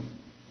you,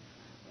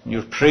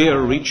 your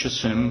prayer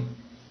reaches Him,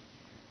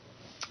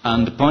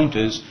 and the point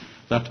is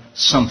that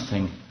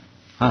something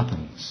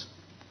happens.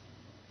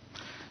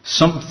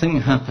 Something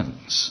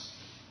happens.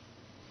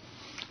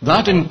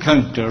 That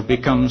encounter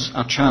becomes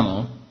a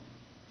channel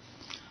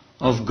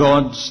of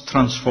God's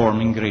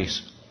transforming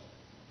grace.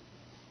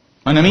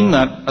 And I mean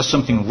that as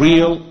something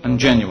real and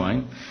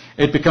genuine.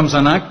 It becomes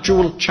an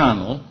actual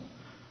channel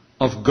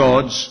of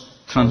God's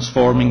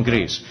transforming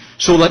grace.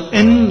 So that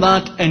in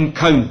that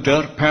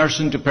encounter,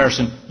 person to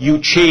person, you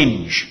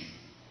change.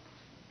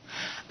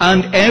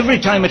 And every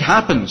time it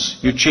happens,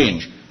 you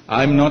change.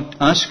 I'm not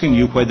asking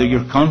you whether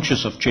you're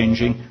conscious of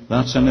changing.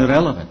 That's an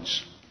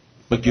irrelevance.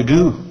 But you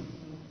do.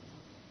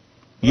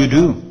 You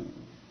do.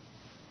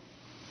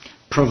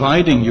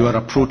 Providing you are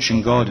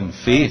approaching God in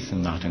faith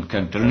in that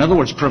encounter. In other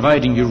words,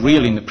 providing you're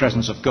really in the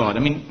presence of God. I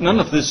mean, none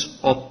of this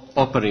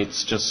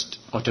operates just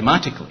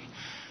automatically.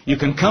 You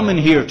can come in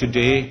here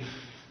today.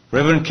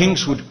 Reverend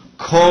Kingswood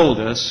called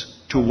us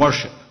to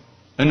worship.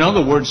 In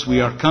other words, we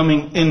are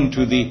coming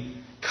into the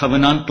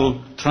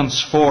covenantal,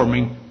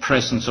 transforming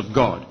presence of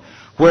God,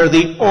 where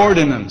the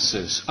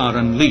ordinances are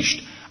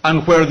unleashed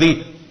and where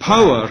the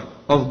power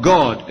of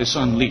God is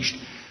unleashed.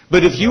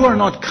 But if you are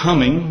not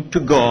coming to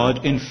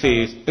God in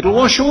faith, it'll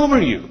wash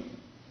over you.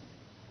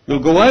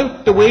 You'll go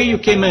out the way you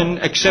came in,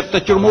 except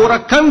that you're more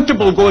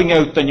accountable going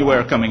out than you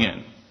were coming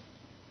in.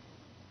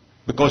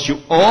 Because you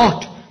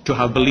ought to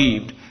have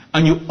believed,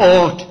 and you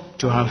ought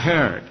to have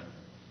heard.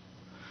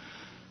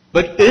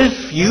 But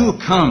if you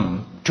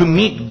come to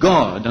meet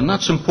God, and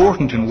that's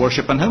important in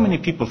worship, and how many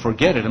people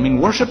forget it? I mean,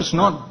 worship is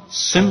not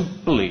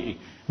simply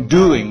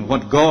doing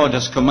what God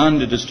has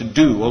commanded us to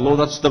do, although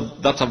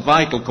that's a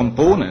vital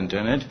component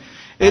in it.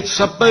 It's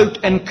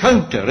about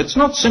encounter. It's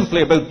not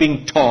simply about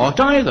being taught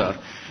either.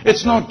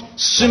 It's not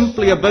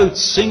simply about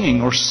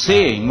singing or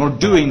saying or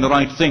doing the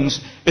right things.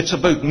 It's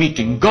about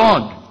meeting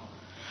God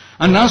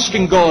and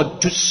asking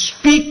God to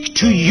speak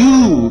to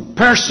you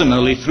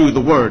personally through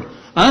the Word.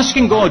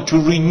 Asking God to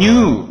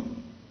renew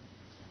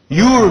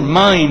your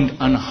mind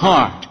and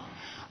heart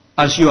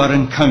as you are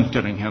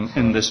encountering Him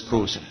in this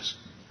process.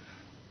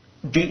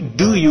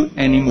 Do you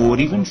anymore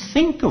even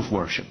think of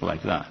worship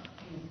like that?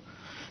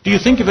 Do you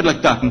think of it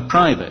like that in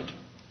private,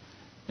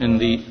 in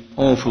the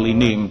awfully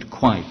named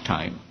quiet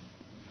time?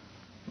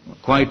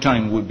 Quiet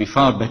time would be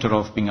far better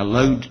off being a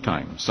loud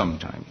time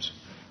sometimes,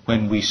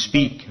 when we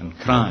speak and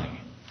cry.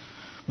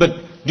 But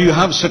do you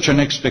have such an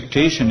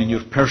expectation in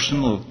your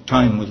personal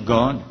time with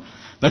God,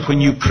 that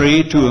when you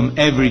pray to Him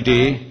every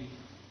day,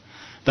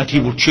 that He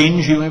will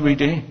change you every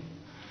day,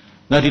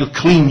 that He'll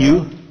clean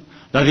you,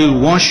 that He'll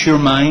wash your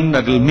mind,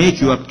 that He'll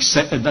make you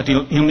that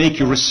He'll make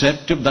you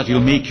receptive, that He'll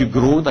make you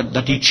grow,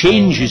 that He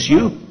changes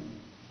you?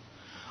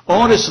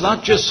 Or is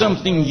that just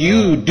something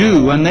you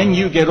do and then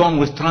you get on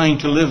with trying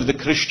to live the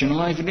Christian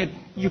life?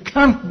 You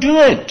can't do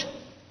it.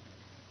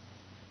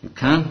 You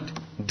can't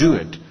do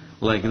it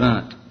like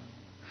that.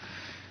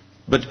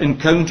 But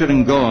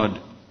encountering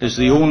God is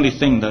the only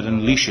thing that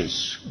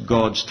unleashes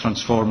God's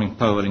transforming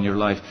power in your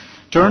life.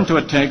 Turn to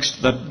a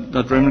text that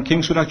Reverend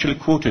Kingswood actually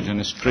quoted in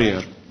his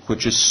prayer,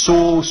 which is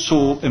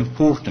so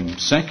important.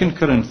 2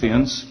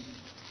 Corinthians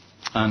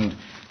and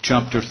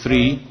chapter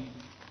 3.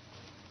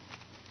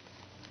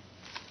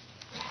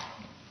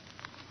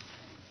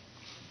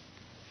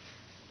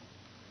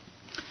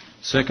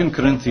 2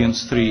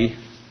 Corinthians 3,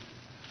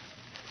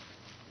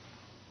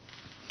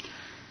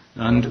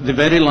 and the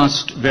very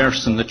last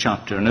verse in the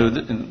chapter. Now,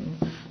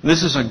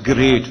 this is a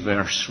great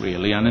verse,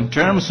 really, and in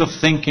terms of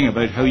thinking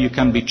about how you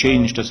can be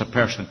changed as a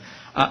person,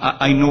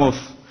 I know of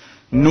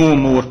no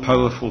more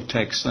powerful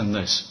text than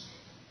this.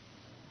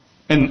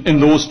 In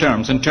those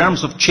terms, in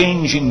terms of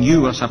changing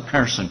you as a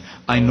person,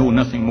 I know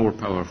nothing more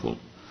powerful.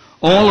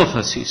 All of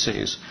us, he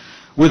says,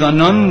 with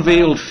an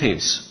unveiled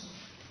face,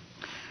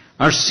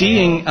 are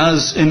seeing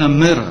as in a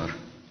mirror.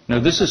 Now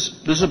this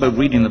is about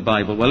reading the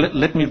Bible. Well,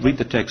 let me read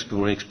the text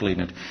before I explain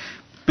it.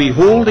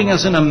 Beholding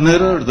as in a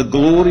mirror the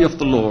glory of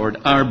the Lord,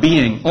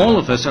 all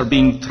of us are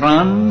being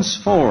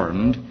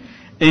transformed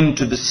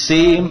into the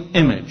same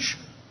image,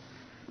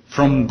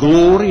 from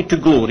glory to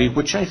glory,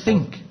 which I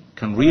think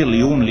can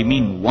really only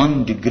mean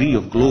one degree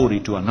of glory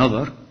to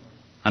another,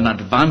 an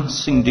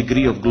advancing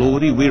degree of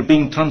glory. We're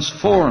being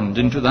transformed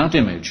into that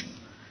image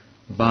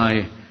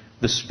by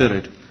the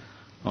Spirit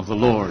of the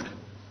Lord.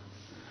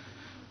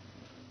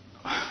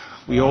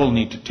 We all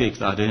need to take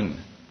that in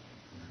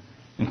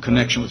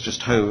connection with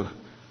just how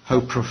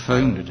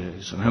profound it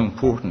is and how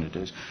important it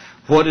is.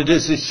 What it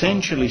is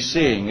essentially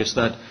saying is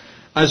that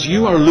as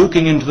you are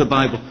looking into the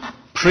Bible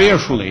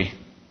prayerfully,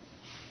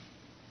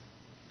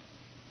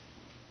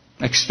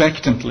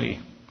 expectantly,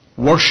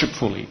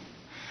 worshipfully,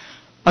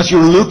 as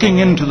you're looking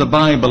into the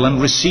Bible and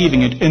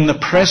receiving it in the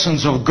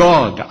presence of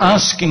God,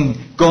 asking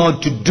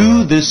God to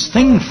do this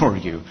thing for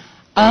you,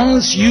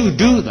 as you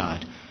do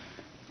that,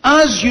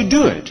 as you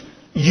do it,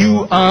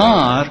 you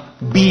are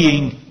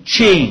being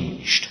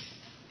changed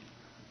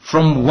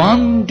from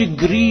one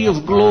degree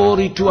of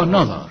glory to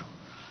another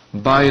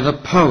by the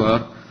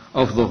power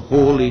of the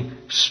Holy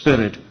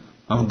Spirit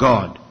of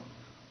God.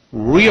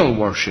 Real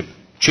worship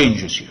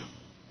changes you.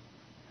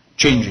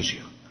 Changes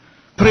you.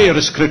 Prayer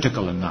is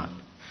critical in that.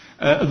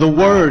 The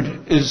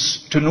Word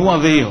is to no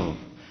avail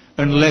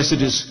unless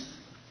it is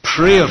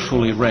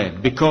prayerfully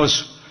read,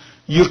 because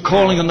you're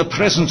calling on the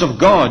presence of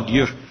God.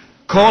 You're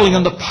calling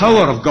on the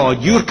power of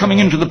God. You're coming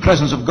into the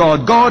presence of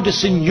God. God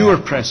is in your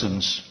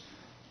presence.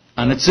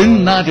 And it's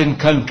in that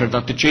encounter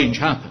that the change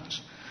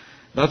happens.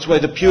 That's why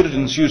the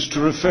Puritans used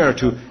to refer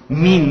to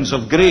means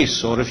of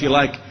grace, or if you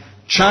like,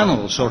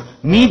 channels or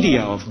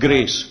media of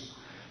grace.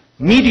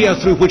 Media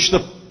through which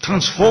the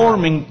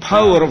transforming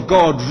power of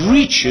God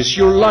reaches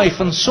your life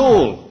and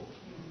soul.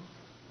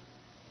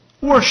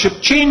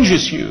 Worship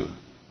changes you.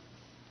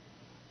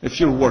 If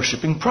you're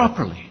worshipping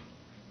properly,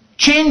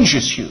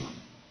 changes you.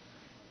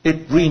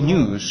 It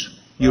renews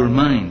your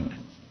mind.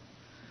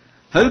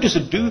 How does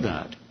it do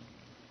that?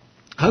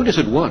 How does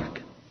it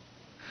work?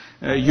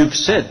 You've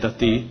said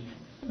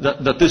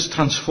that this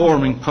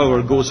transforming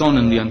power goes on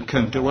in the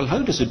encounter. Well,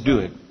 how does it do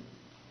it?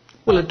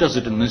 Well, it does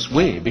it in this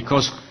way,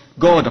 because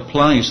God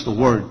applies the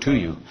Word to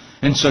you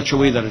in such a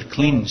way that it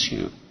cleans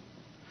you.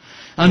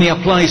 And He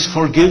applies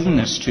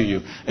forgiveness to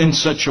you in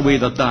such a way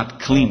that that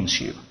cleans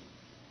you.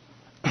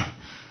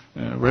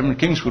 Reverend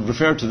Kings would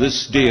refer to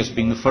this day as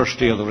being the first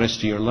day of the rest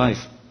of your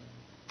life.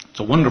 It's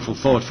a wonderful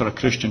thought for a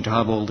Christian to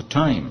have all the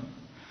time.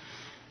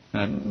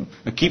 And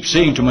I keep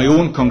saying to my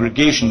own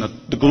congregation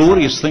that the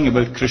glorious thing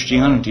about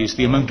Christianity is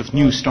the amount of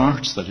new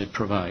starts that it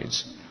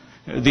provides,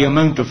 the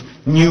amount of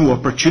new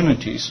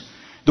opportunities,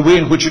 the way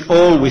in which it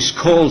always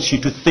calls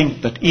you to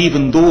think that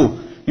even though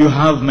you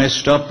have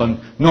messed up and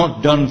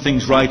not done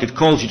things right, it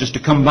calls you just to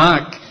come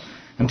back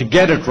and to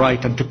get it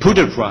right and to put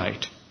it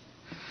right.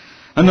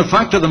 And the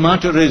fact of the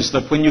matter is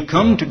that when you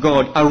come to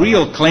God, a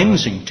real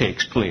cleansing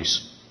takes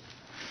place,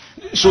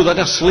 so that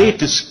a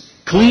slate is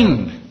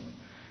cleaned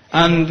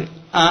and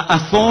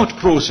a thought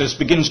process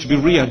begins to be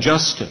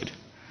readjusted,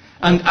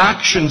 and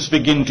actions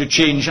begin to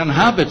change, and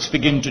habits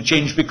begin to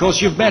change,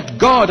 because you've met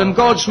God and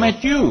God's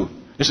met you.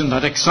 Isn't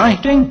that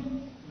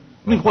exciting?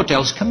 I mean, what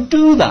else can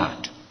do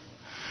that?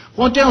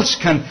 What else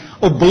can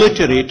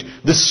obliterate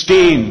the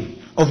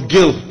stain of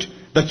guilt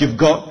that you've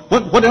got?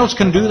 What else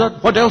can do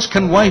that? What else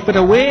can wipe it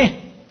away?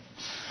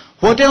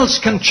 What else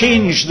can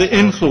change the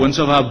influence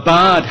of a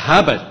bad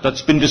habit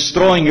that's been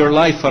destroying your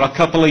life for a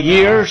couple of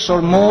years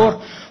or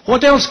more?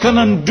 What else can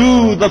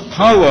undo the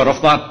power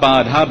of that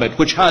bad habit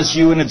which has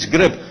you in its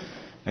grip,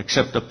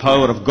 except the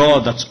power of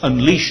God that's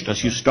unleashed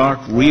as you start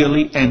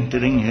really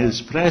entering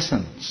His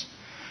presence?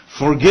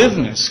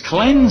 Forgiveness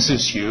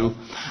cleanses you,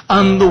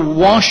 and the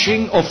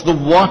washing of the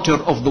water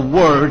of the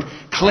Word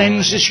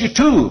cleanses you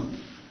too.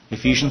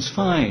 Ephesians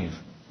 5.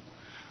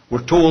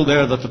 We're told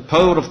there that the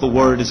power of the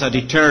Word is a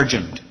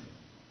detergent.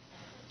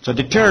 It's a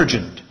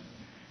detergent.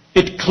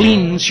 It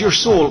cleans your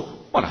soul.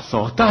 What a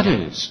thought that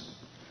is.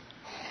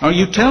 Are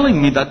you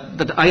telling me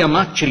that I am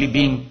actually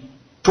being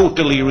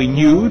totally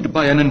renewed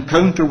by an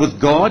encounter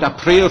with God, a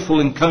prayerful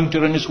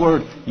encounter in His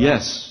Word?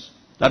 Yes,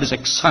 that is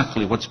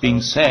exactly what's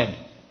being said.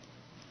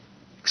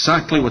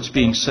 Exactly what's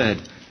being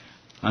said.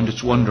 And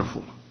it's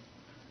wonderful.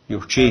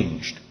 You're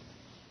changed.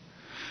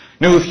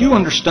 Now, if you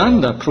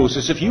understand that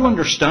process, if you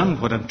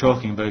understand what I'm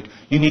talking about,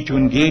 you need to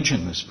engage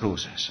in this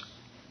process.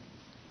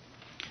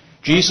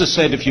 Jesus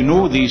said, if you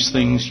know these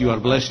things, you are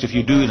blessed if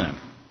you do them.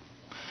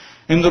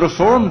 In the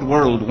Reformed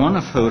world, one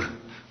of our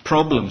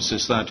problems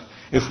is that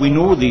if we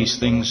know these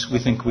things, we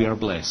think we are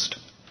blessed.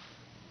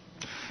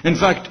 In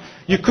fact,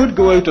 you could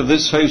go out of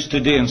this house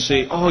today and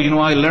say, oh,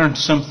 I learned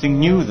something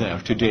new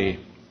there today.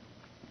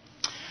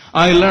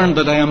 I learned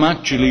that I am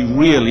actually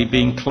really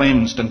being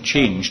cleansed and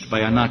changed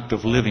by an act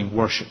of living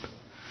worship.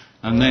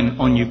 And then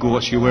on you go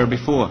as you were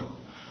before.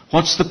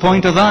 What's the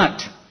point of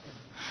that?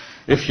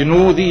 If you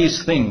know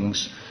these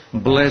things,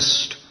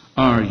 blessed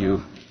are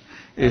you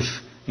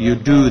if you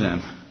do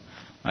them.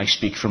 I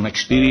speak from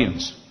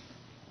experience.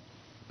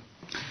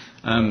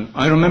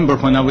 I remember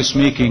when I was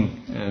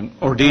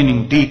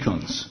ordaining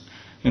deacons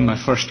in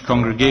my first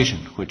congregation,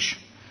 which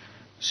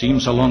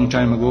seems a long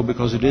time ago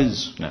because it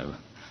is now.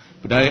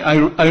 But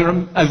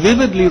I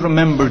vividly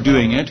remember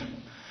doing it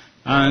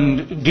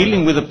and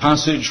dealing with a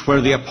passage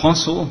where the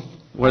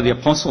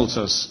apostles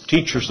as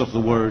teachers of the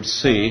Word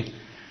say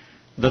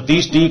that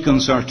these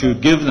deacons are to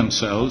give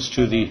themselves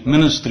to the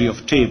ministry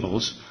of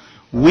tables.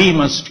 We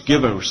must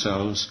give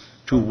ourselves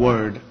to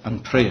word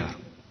and prayer.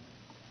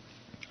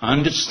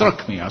 And it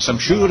struck me, as I'm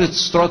sure it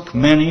struck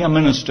many a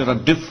minister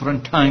at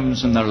different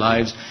times in their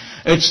lives,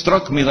 it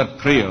struck me that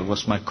prayer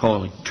was my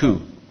calling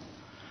too.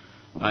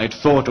 I had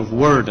thought of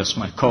word as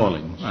my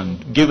calling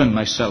and given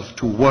myself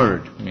to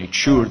word, made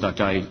sure that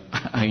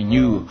I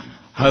knew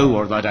how,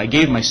 or that I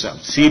gave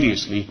myself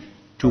seriously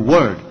to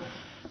word.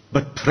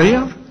 But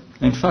prayer,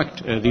 in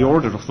fact, the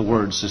order of the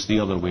words is the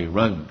other way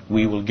round.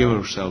 We will give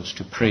ourselves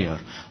to prayer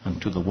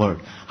and to the word.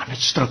 And it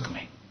struck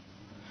me.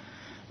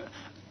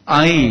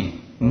 I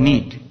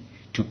need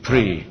to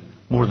pray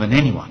more than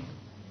anyone.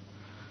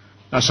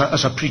 As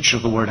a preacher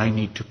of the word, I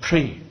need to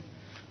pray.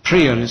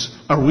 Prayer is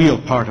a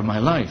real part of my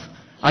life.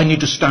 I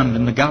need to stand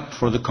in the gap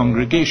for the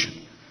congregation.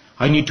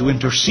 I need to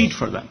intercede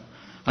for them.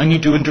 I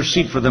need to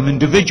intercede for them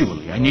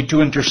individually. I need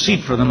to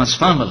intercede for them as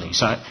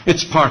families.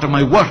 It's part of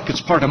my work.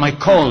 It's part of my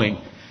calling.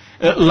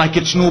 Like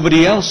it's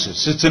nobody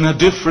else's. It's in a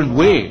different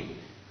way.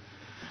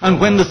 And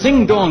when the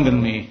thing dawned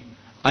on me,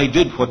 I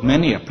did what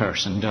many a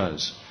person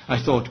does.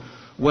 I thought,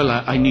 well,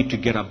 I need to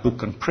get a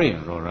book on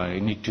prayer, or I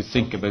need to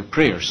think about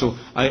prayer. So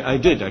I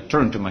did. I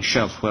turned to my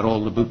shelf where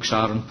all the books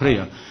are on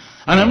prayer.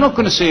 And I'm not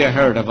going to say I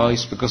heard a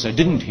voice, because I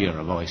didn't hear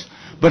a voice.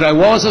 But I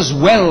was as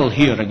well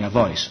hearing a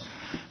voice.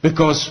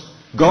 Because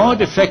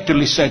God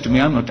effectively said to me,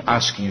 I'm not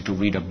asking you to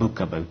read a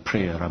book about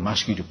prayer. I'm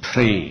asking you to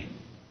pray.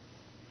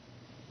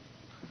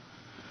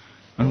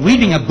 And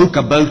reading a book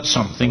about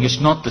something is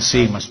not the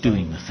same as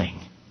doing the thing.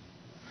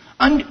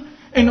 And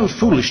in our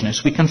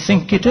foolishness, we can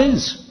think it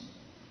is.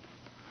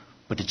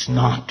 But it's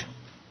not.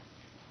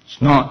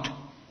 It's not.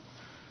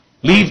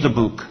 Leave the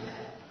book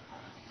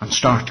and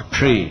start to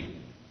pray.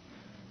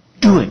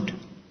 Do it.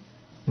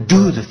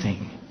 Do the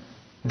thing.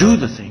 Do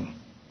the thing.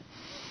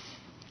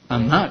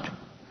 And that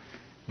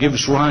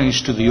gives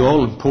rise to the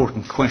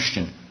all-important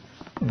question,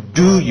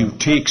 do you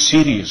take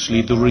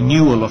seriously the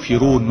renewal of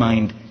your own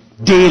mind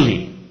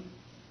daily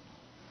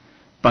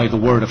by the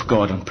Word of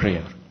God and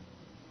prayer?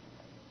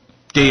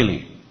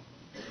 Daily.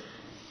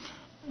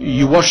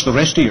 You wash the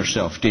rest of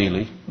yourself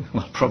daily.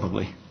 Well,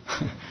 probably.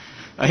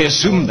 I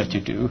assume that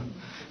you do.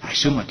 I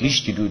assume at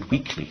least you do it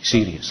weekly,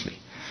 seriously.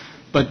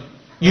 But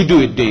you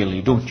do it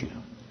daily, don't you?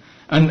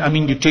 And I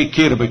mean, you take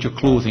care about your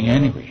clothing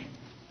anyway.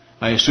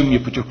 I assume you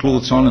put your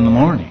clothes on in the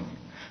morning.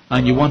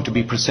 And you want to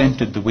be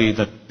presented the way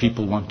that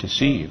people want to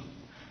see you.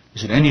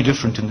 Is it any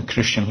different in the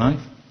Christian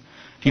life?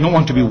 Do you not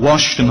want to be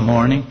washed in the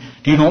morning?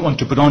 Do you not want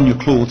to put on your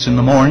clothes in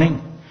the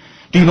morning?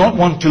 Do you not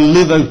want to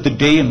live out the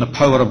day in the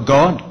power of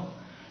God?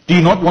 Do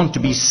you not want to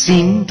be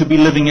seen to be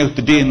living out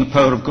the day in the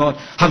power of God?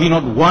 Have you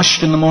not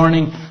washed in the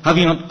morning? Have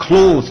you not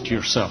clothed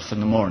yourself in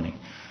the morning?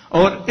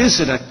 Or is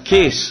it a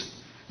case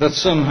that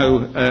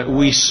somehow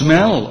we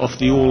smell of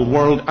the old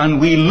world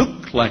and we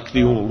look like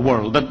the old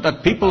world?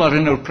 That people are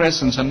in our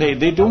presence and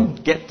they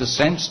don't get the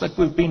sense that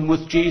we've been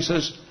with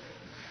Jesus?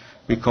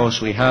 Because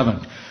we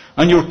haven't.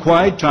 And your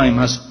quiet time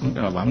has,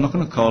 well, I'm not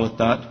going to call it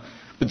that,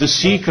 but the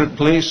secret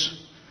place,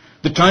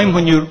 the time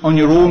when you're on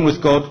your own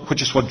with God,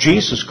 which is what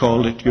Jesus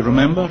called it, you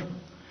remember?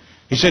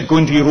 He said, go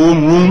into your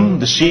own room,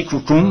 the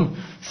secret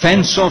room,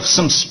 fence off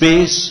some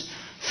space,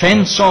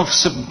 fence off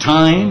some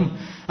time,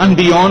 and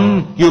be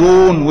on your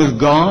own with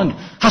God.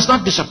 Has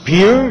that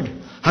disappeared?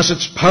 Has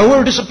its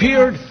power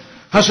disappeared?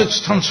 Has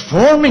its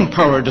transforming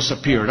power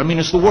disappeared? I mean,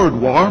 is the word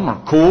warm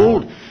or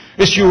cold?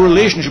 Is your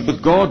relationship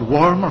with God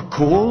warm or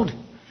cold?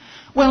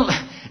 Well,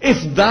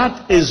 if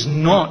that is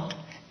not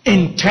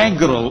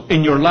integral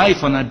in your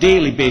life on a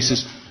daily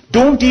basis,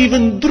 don't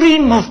even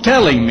dream of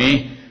telling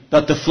me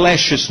that the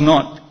flesh is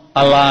not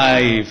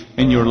alive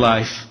in your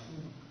life.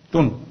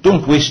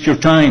 Don't waste your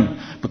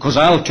time, because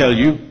I'll tell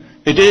you,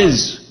 it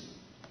is.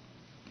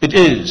 It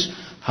is.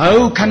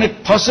 How can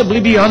it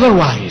possibly be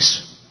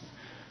otherwise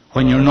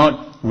when you're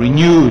not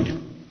renewed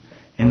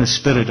in the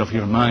spirit of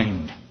your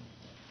mind?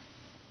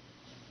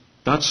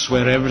 That's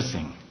where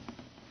everything,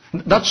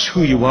 that's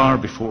who you are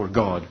before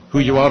God, who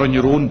you are on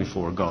your own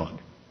before God.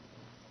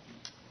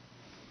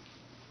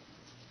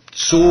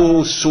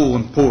 So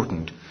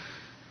important.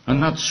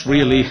 And that's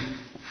really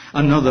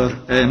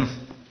another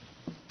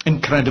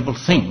incredible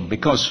thing,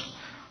 because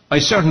I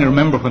certainly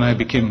remember when I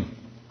became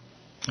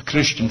a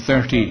Christian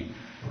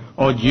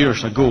 30-odd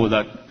years ago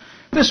that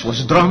this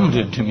was drummed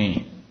into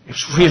me. It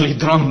was really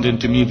drummed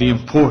into me, the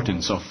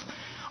importance of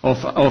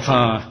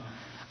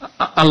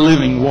a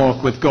living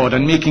walk with God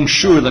and making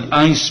sure that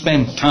I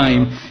spent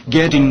time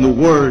getting the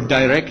Word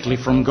directly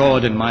from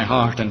God in my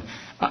heart and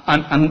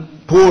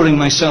pouring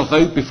myself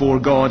out before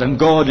God, and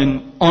God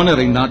in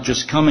honouring that,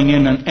 just coming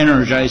in and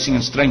energizing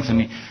and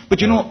strengthening me.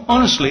 But you know,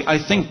 honestly, I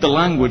think the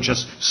language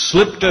has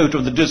slipped out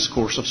of the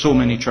discourse of so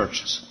many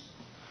churches.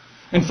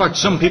 In fact,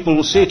 some people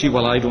will say to you,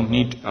 well, I don't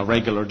need a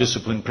regular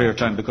disciplined prayer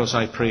time because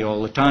I pray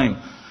all the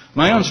time.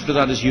 My answer to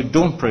that is you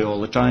don't pray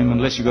all the time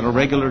unless you've got a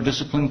regular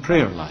disciplined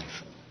prayer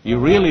life. You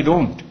really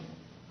don't.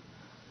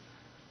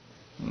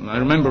 I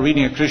remember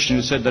reading a Christian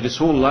who said that his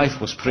whole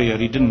life was prayer.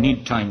 He didn't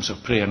need times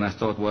of prayer. And I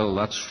thought, well,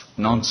 that's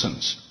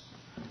nonsense.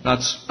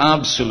 That's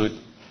absolute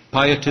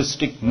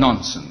pietistic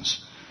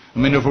nonsense. I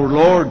mean, if our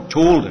Lord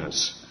told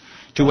us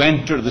to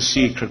enter the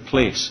secret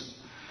place,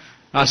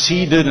 as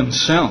He did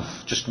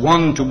Himself, just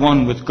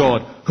one-to-one with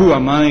God, who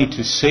am I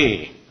to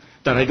say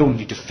that I don't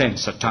need to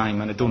fence a time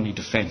and I don't need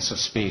to fence a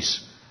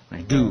space?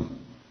 I do,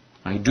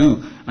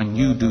 and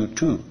you do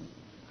too.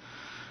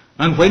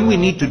 And when we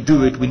need to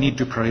do it, we need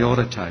to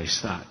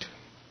prioritize that.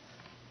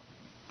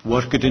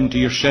 Work it into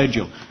your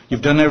schedule.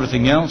 You've done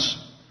everything else.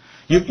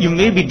 You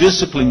maybe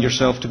disciplined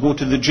yourself to go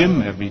to the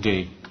gym every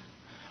day.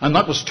 And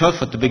that was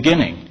tough at the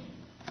beginning.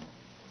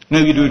 Now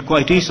you do it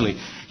quite easily.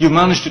 You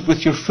managed it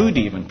with your food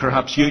even.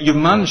 Perhaps you've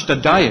managed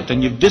a diet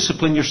and you've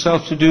disciplined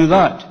yourself to do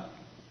that.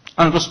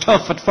 And it was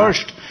tough at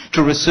first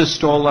to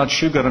resist all that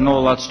sugar and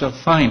all that stuff.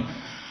 Fine.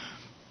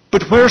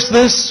 But where's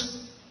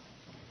this?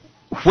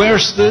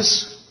 Where's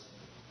this?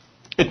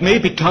 It may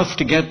be tough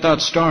to get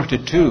that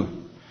started too.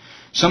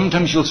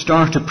 Sometimes you'll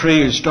start to pray,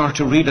 you'll start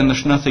to read, and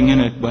there's nothing in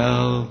it.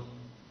 Well,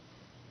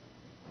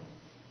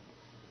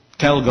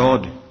 tell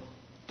God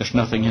there's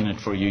nothing in it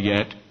for you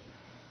yet.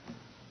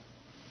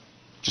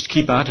 Just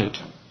keep at it.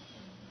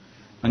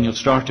 And you'll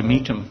start to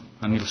meet Him,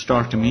 and He'll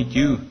start to meet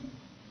you.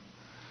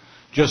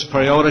 Just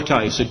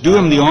prioritize it. Do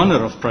Him the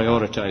honor of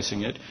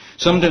prioritizing it.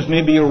 Sometimes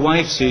maybe your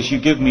wife says, you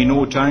give me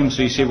no time,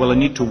 so you say, well, I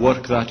need to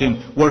work that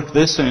in. Work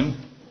this in.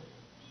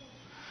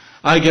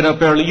 I get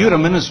up early. You're a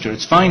minister.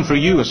 It's fine for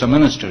you as a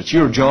minister. It's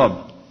your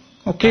job.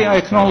 Okay, I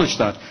acknowledge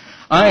that.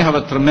 I have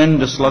a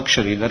tremendous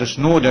luxury. There is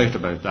no doubt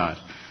about that.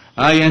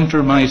 I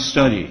enter my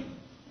study,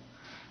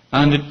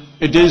 and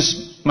it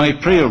is my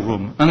prayer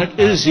room, and it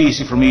is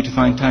easy for me to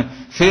find time.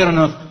 Fair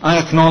enough. I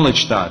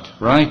acknowledge that,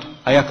 right?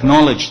 I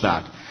acknowledge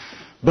that.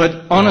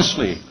 But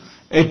honestly,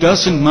 it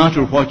doesn't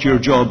matter what your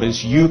job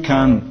is. You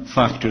can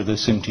factor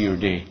this into your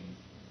day.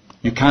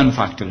 You can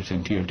factor it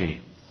into your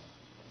day.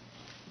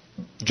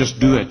 Just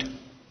do it.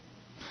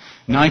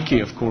 Nike,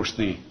 of course,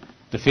 the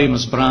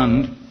famous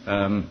brand,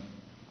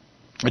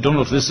 I don't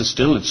know if this is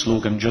still its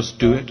slogan, just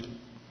do it.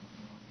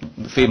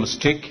 The famous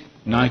tick,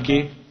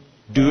 Nike,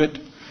 do it.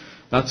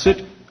 That's it.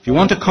 If you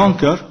want to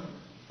conquer,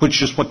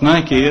 which is what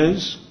Nike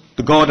is,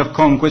 the god of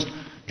conquest,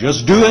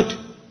 just do it.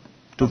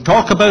 Don't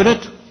talk about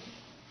it.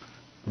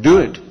 Do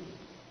it.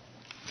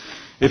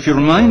 If your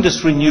mind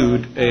is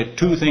renewed,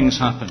 two things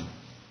happen.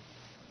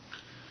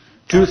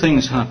 Two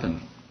things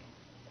happen.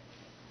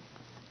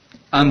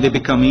 And they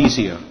become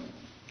easier.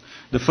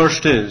 The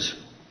first is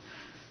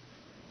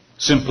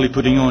simply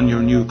putting on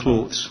your new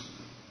clothes.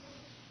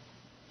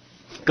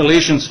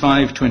 Galatians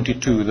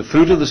 5:22, the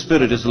fruit of the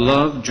Spirit is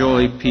love,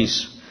 joy,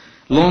 peace,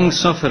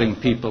 long-suffering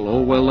people.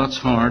 Oh, well, that's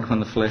hard when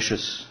the flesh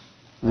is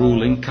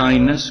ruling.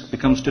 Kindness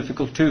becomes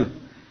difficult too.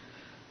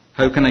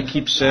 How can I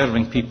keep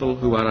serving people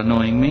who are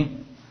annoying me?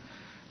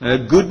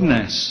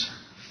 Goodness,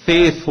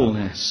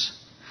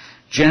 faithfulness,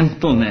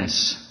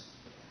 gentleness,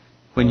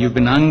 when you've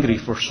been angry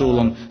for so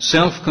long,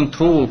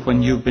 self-control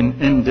when you've been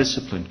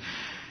indisciplined.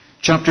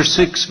 Chapter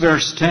 6,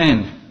 verse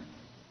 10,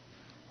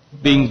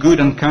 being good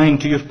and kind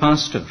to your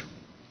pastor.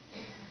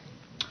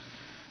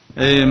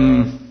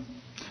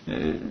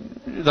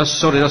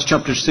 That's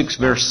chapter 6,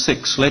 verse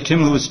 6. Let him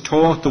who is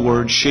taught the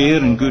word share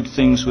in good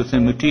things with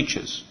him who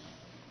teaches.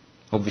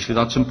 Obviously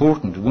that's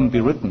important. It wouldn't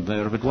be written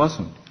there if it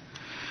wasn't.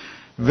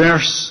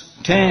 Verse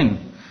 10,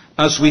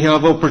 as we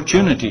have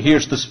opportunity,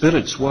 here's the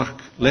Spirit's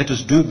work. Let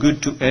us do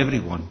good to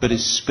everyone, but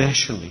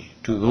especially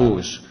to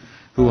those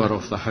who are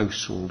of the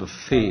household of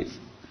faith.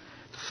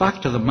 The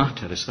fact of the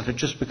matter is that it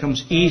just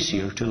becomes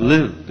easier to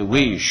live the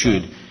way you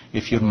should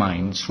if your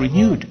mind's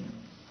renewed.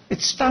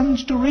 It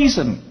stands to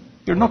reason.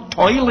 You're not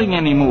toiling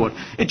anymore.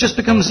 It just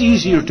becomes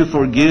easier to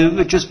forgive.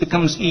 It just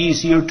becomes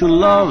easier to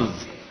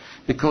love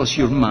because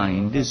your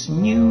mind is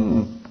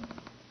new.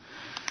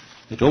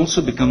 It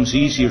also becomes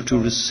easier to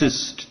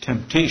resist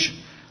temptation.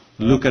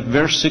 Look at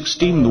verse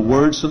 16, the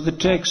words of the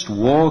text.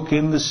 Walk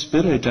in the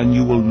Spirit and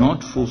you will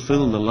not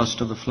fulfill the lust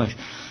of the flesh.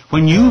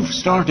 When you've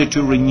started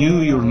to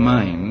renew your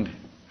mind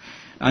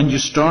and you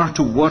start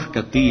to work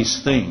at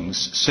these things,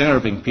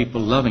 serving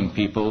people, loving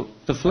people,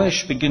 the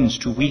flesh begins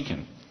to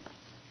weaken.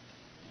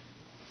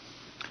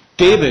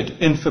 David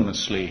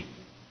infamously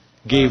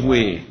gave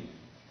way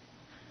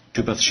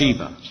to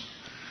Bathsheba.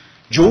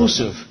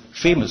 Joseph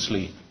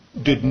famously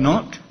did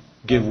not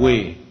give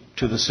way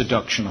to the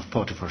seduction of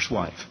Potiphar's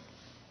wife.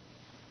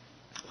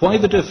 Why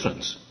the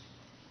difference?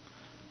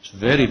 It's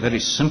very, very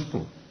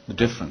simple, the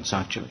difference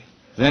actually.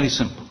 Very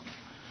simple.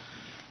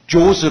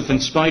 Joseph, in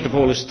spite of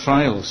all his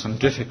trials and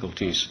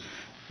difficulties,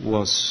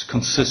 was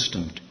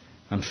consistent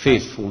and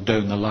faithful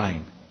down the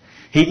line.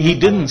 He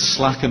didn't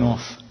slacken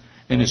off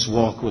in his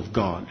walk with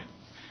God.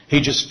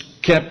 He just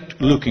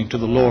kept looking to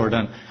the Lord,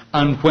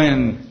 and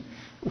when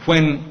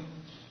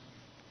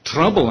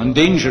trouble and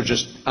danger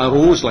just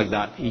arose like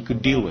that, he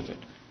could deal with it.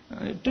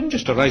 It didn't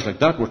just arise like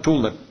that. We're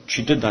told that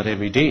she did that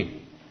every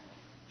day.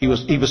 He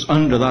was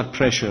under that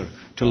pressure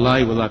to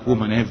lie with that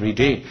woman every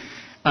day.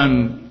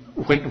 And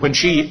when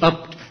she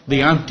upped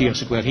the ante,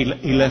 as it were, he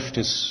left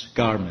his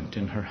garment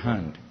in her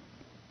hand.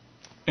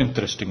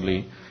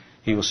 Interestingly,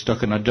 he was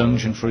stuck in a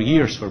dungeon for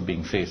years for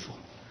being faithful.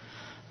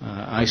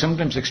 I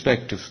sometimes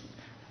expect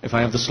if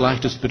I have the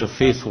slightest bit of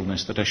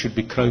faithfulness that I should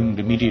be crowned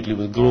immediately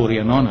with glory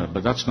and honor,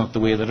 but that's not the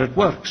way that it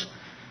works.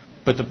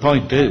 But the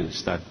point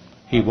is that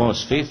he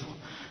was faithful.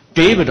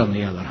 David, on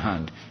the other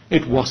hand,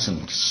 it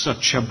wasn't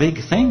such a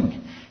big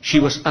thing. She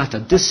was at a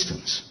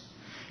distance.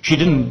 She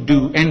didn't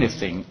do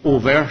anything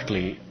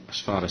overtly, as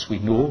far as we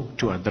know,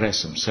 to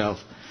address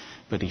himself,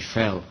 but he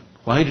fell.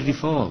 Why did he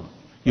fall?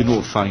 You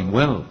know fine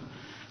well.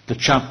 The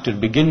chapter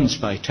begins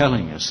by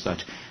telling us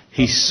that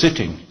he's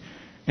sitting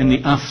in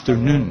the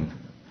afternoon,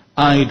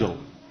 idle,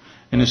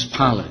 in his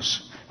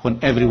palace,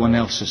 when everyone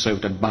else is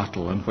out at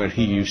battle and where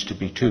he used to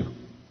be too.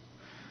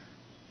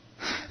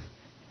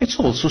 It's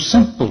all so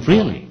simple,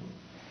 really.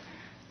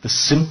 The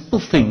simple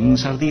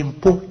things are the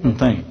important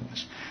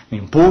things. The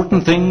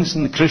important things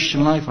in the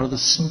Christian life are the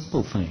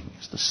simple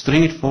things, the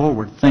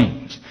straightforward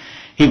things.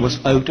 He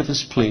was out of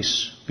his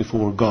place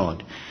before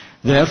God.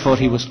 Therefore,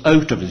 he was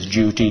out of his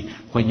duty.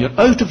 When you're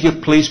out of your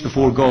place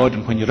before God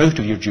and when you're out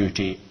of your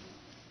duty,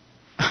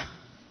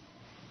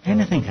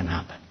 anything can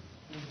happen.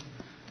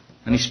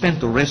 And he spent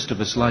the rest of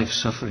his life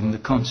suffering the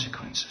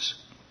consequences.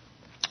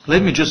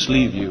 Let me just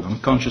leave you. I'm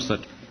conscious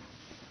that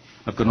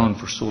I've gone on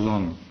for so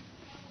long.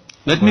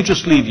 Let me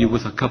just leave you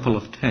with a couple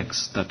of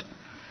texts that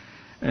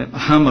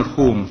hammer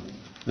home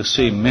the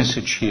same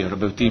message here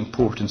about the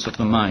importance of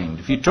the mind.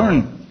 If you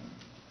turn,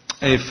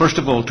 first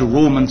of all, to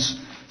Romans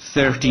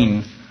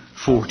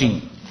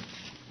 13:14.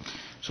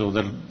 So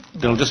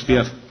there'll just be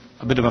a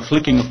bit of a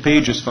flicking of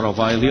pages for a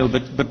while here,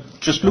 but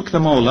just look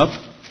them all up.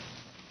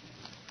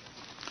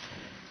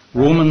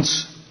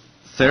 Romans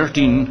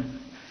 13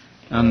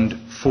 and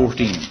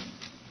 14.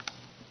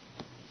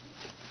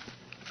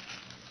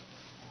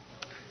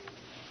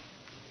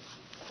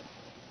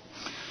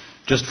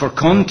 Just for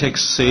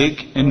context's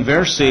sake, in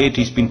verse 8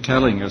 he's been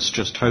telling us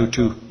just how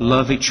to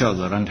love each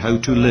other and how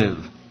to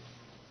live.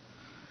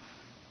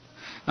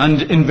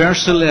 And in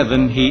verse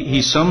 11,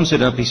 he sums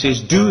it up. He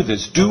says, do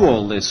this, do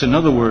all this. In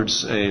other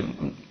words,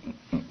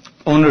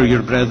 honor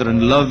your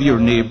brethren, love your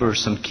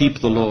neighbors, and keep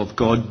the law of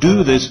God.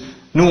 Do this,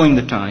 knowing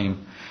the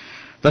time,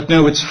 that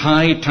now it's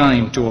high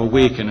time to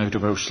awaken out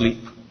of our sleep.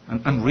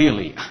 And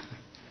really,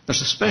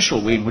 there's a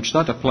special way in which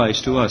that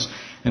applies to us.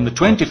 In the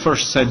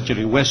 21st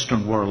century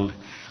Western world,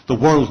 the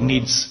world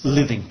needs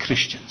living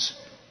Christians,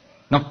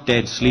 not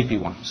dead, sleepy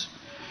ones.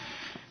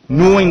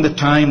 Knowing the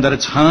time, that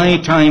it's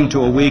high time to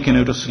awaken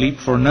out of sleep,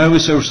 for now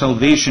is our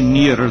salvation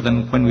nearer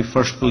than when we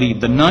first believed.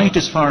 The night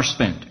is far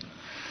spent.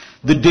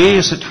 The day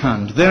is at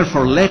hand.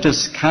 Therefore let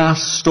us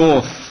cast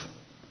off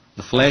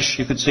the flesh,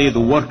 you could say,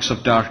 the works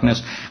of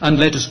darkness, and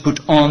let us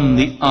put on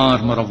the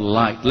armour of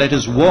light. Let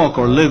us walk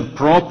or live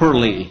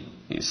properly,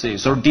 he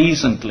says, or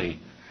decently,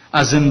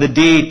 as in the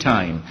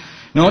daytime,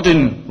 not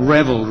in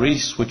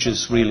revelries, which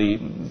is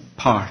really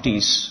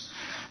parties,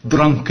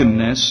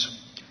 drunkenness,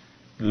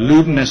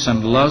 lewdness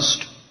and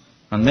lust,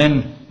 and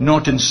then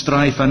not in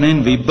strife and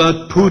envy,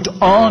 but put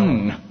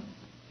on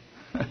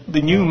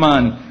the new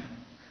man,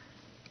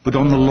 put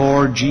on the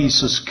Lord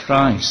Jesus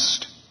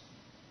Christ.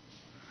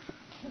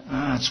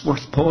 It's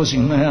worth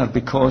pausing there,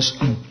 because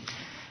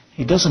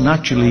he doesn't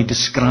actually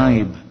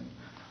describe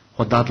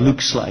what that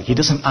looks like. He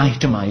doesn't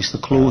itemize the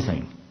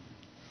clothing.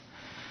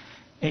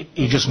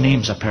 He just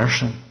names a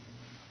person.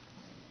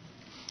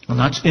 And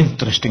that's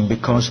interesting,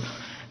 because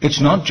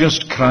it's not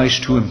just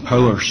Christ who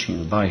empowers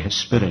you by his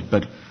Spirit,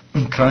 but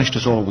Christ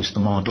is always the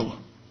model.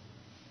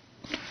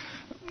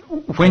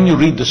 When you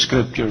read the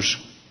Scriptures,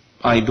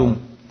 I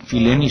don't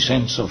feel any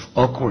sense of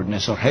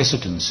awkwardness or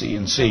hesitancy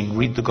in saying,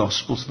 read the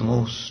Gospels the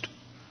most.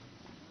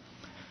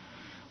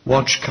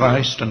 Watch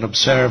Christ and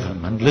observe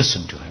him and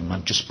listen to him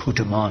and just put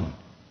him on.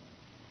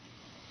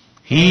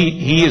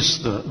 He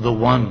is the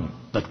one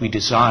that we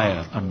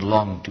desire and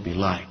long to be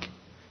like,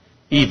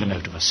 even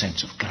out of a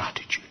sense of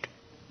gratitude.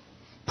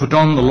 Put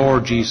on the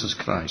Lord Jesus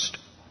Christ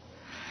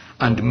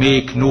and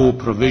make no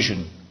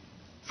provision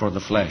for the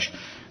flesh.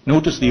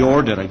 Notice the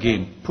order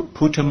again.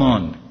 Put him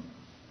on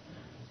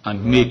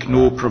and make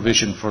no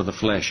provision for the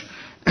flesh.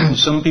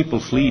 Some people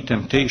flee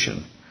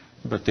temptation,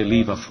 but they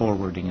leave a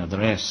forwarding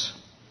address.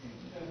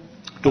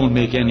 Don't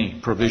make any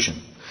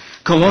provision.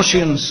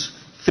 Colossians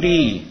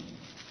 3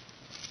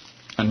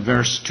 and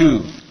verse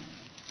 2.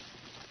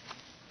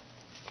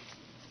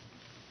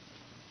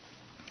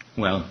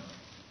 Well,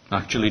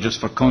 actually, just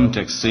for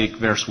context's sake,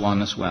 verse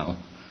 1 as well.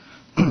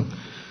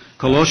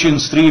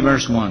 Colossians 3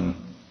 verse 1.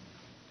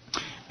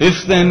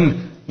 If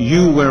then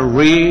you were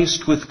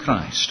raised with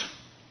Christ,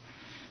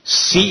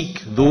 seek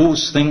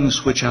those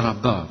things which are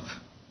above,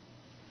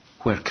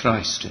 where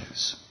Christ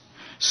is,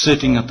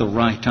 sitting at the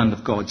right hand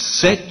of God.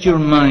 Set your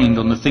mind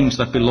on the things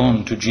that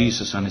belong to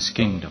Jesus and his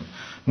kingdom,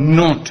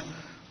 not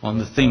on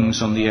the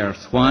things on the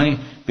earth. Why?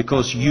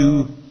 Because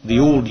you, the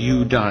old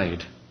you,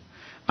 died,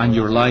 and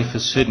your life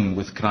is hidden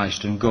with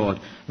Christ in God.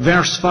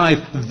 Verse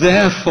 5,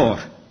 therefore,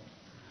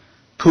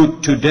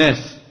 put to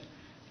death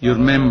your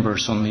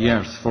members on the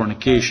earth,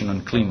 fornication,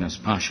 uncleanness,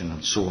 passion,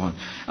 and so on.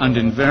 And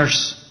in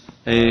verse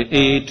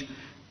 8,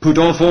 put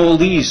off all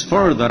these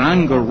further: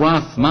 anger,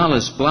 wrath,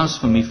 malice,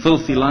 blasphemy,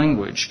 filthy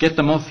language. Get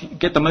them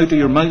out of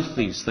your mouth,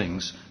 these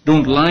things.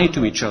 Don't lie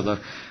to each other.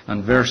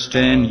 And verse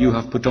 10, you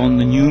have put on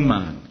the new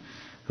man,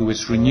 who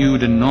is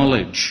renewed in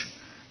knowledge,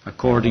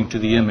 according to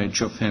the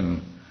image of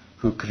him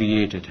who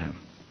created him.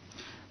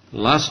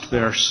 Last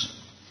verse,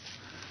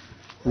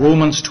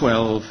 Romans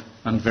 12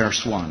 and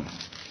verse 1.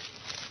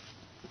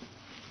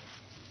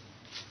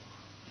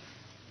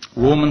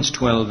 Romans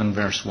 12 and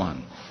verse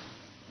 1.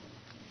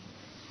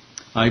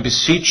 I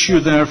beseech you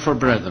therefore,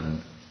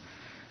 brethren,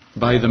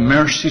 by the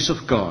mercies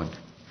of God,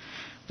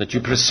 that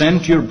you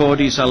present your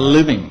bodies a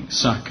living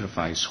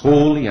sacrifice,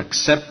 holy,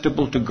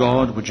 acceptable to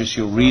God, which is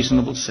your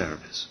reasonable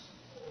service.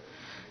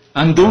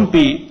 And don't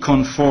be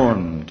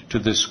conformed to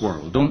this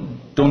world.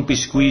 Don't be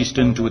squeezed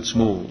into its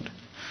mold.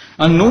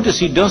 And notice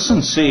he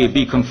doesn't say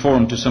be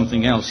conformed to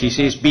something else. He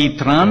says be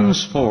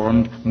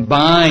transformed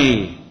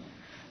by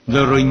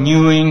the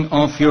renewing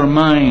of your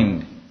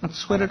mind.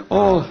 That's where it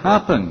all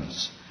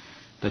happens.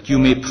 That you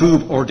may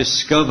prove or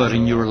discover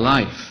in your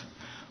life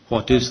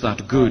what is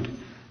that good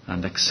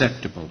and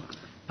acceptable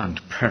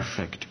and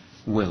perfect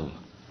will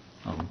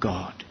of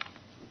God.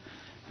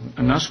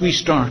 And as we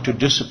start to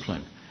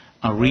discipline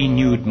a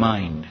renewed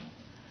mind,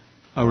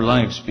 our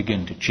lives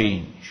begin to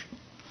change.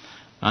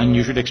 And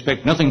you should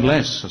expect nothing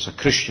less as a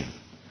Christian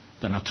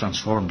than a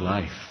transformed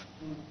life.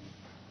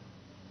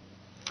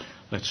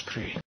 Let's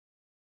pray.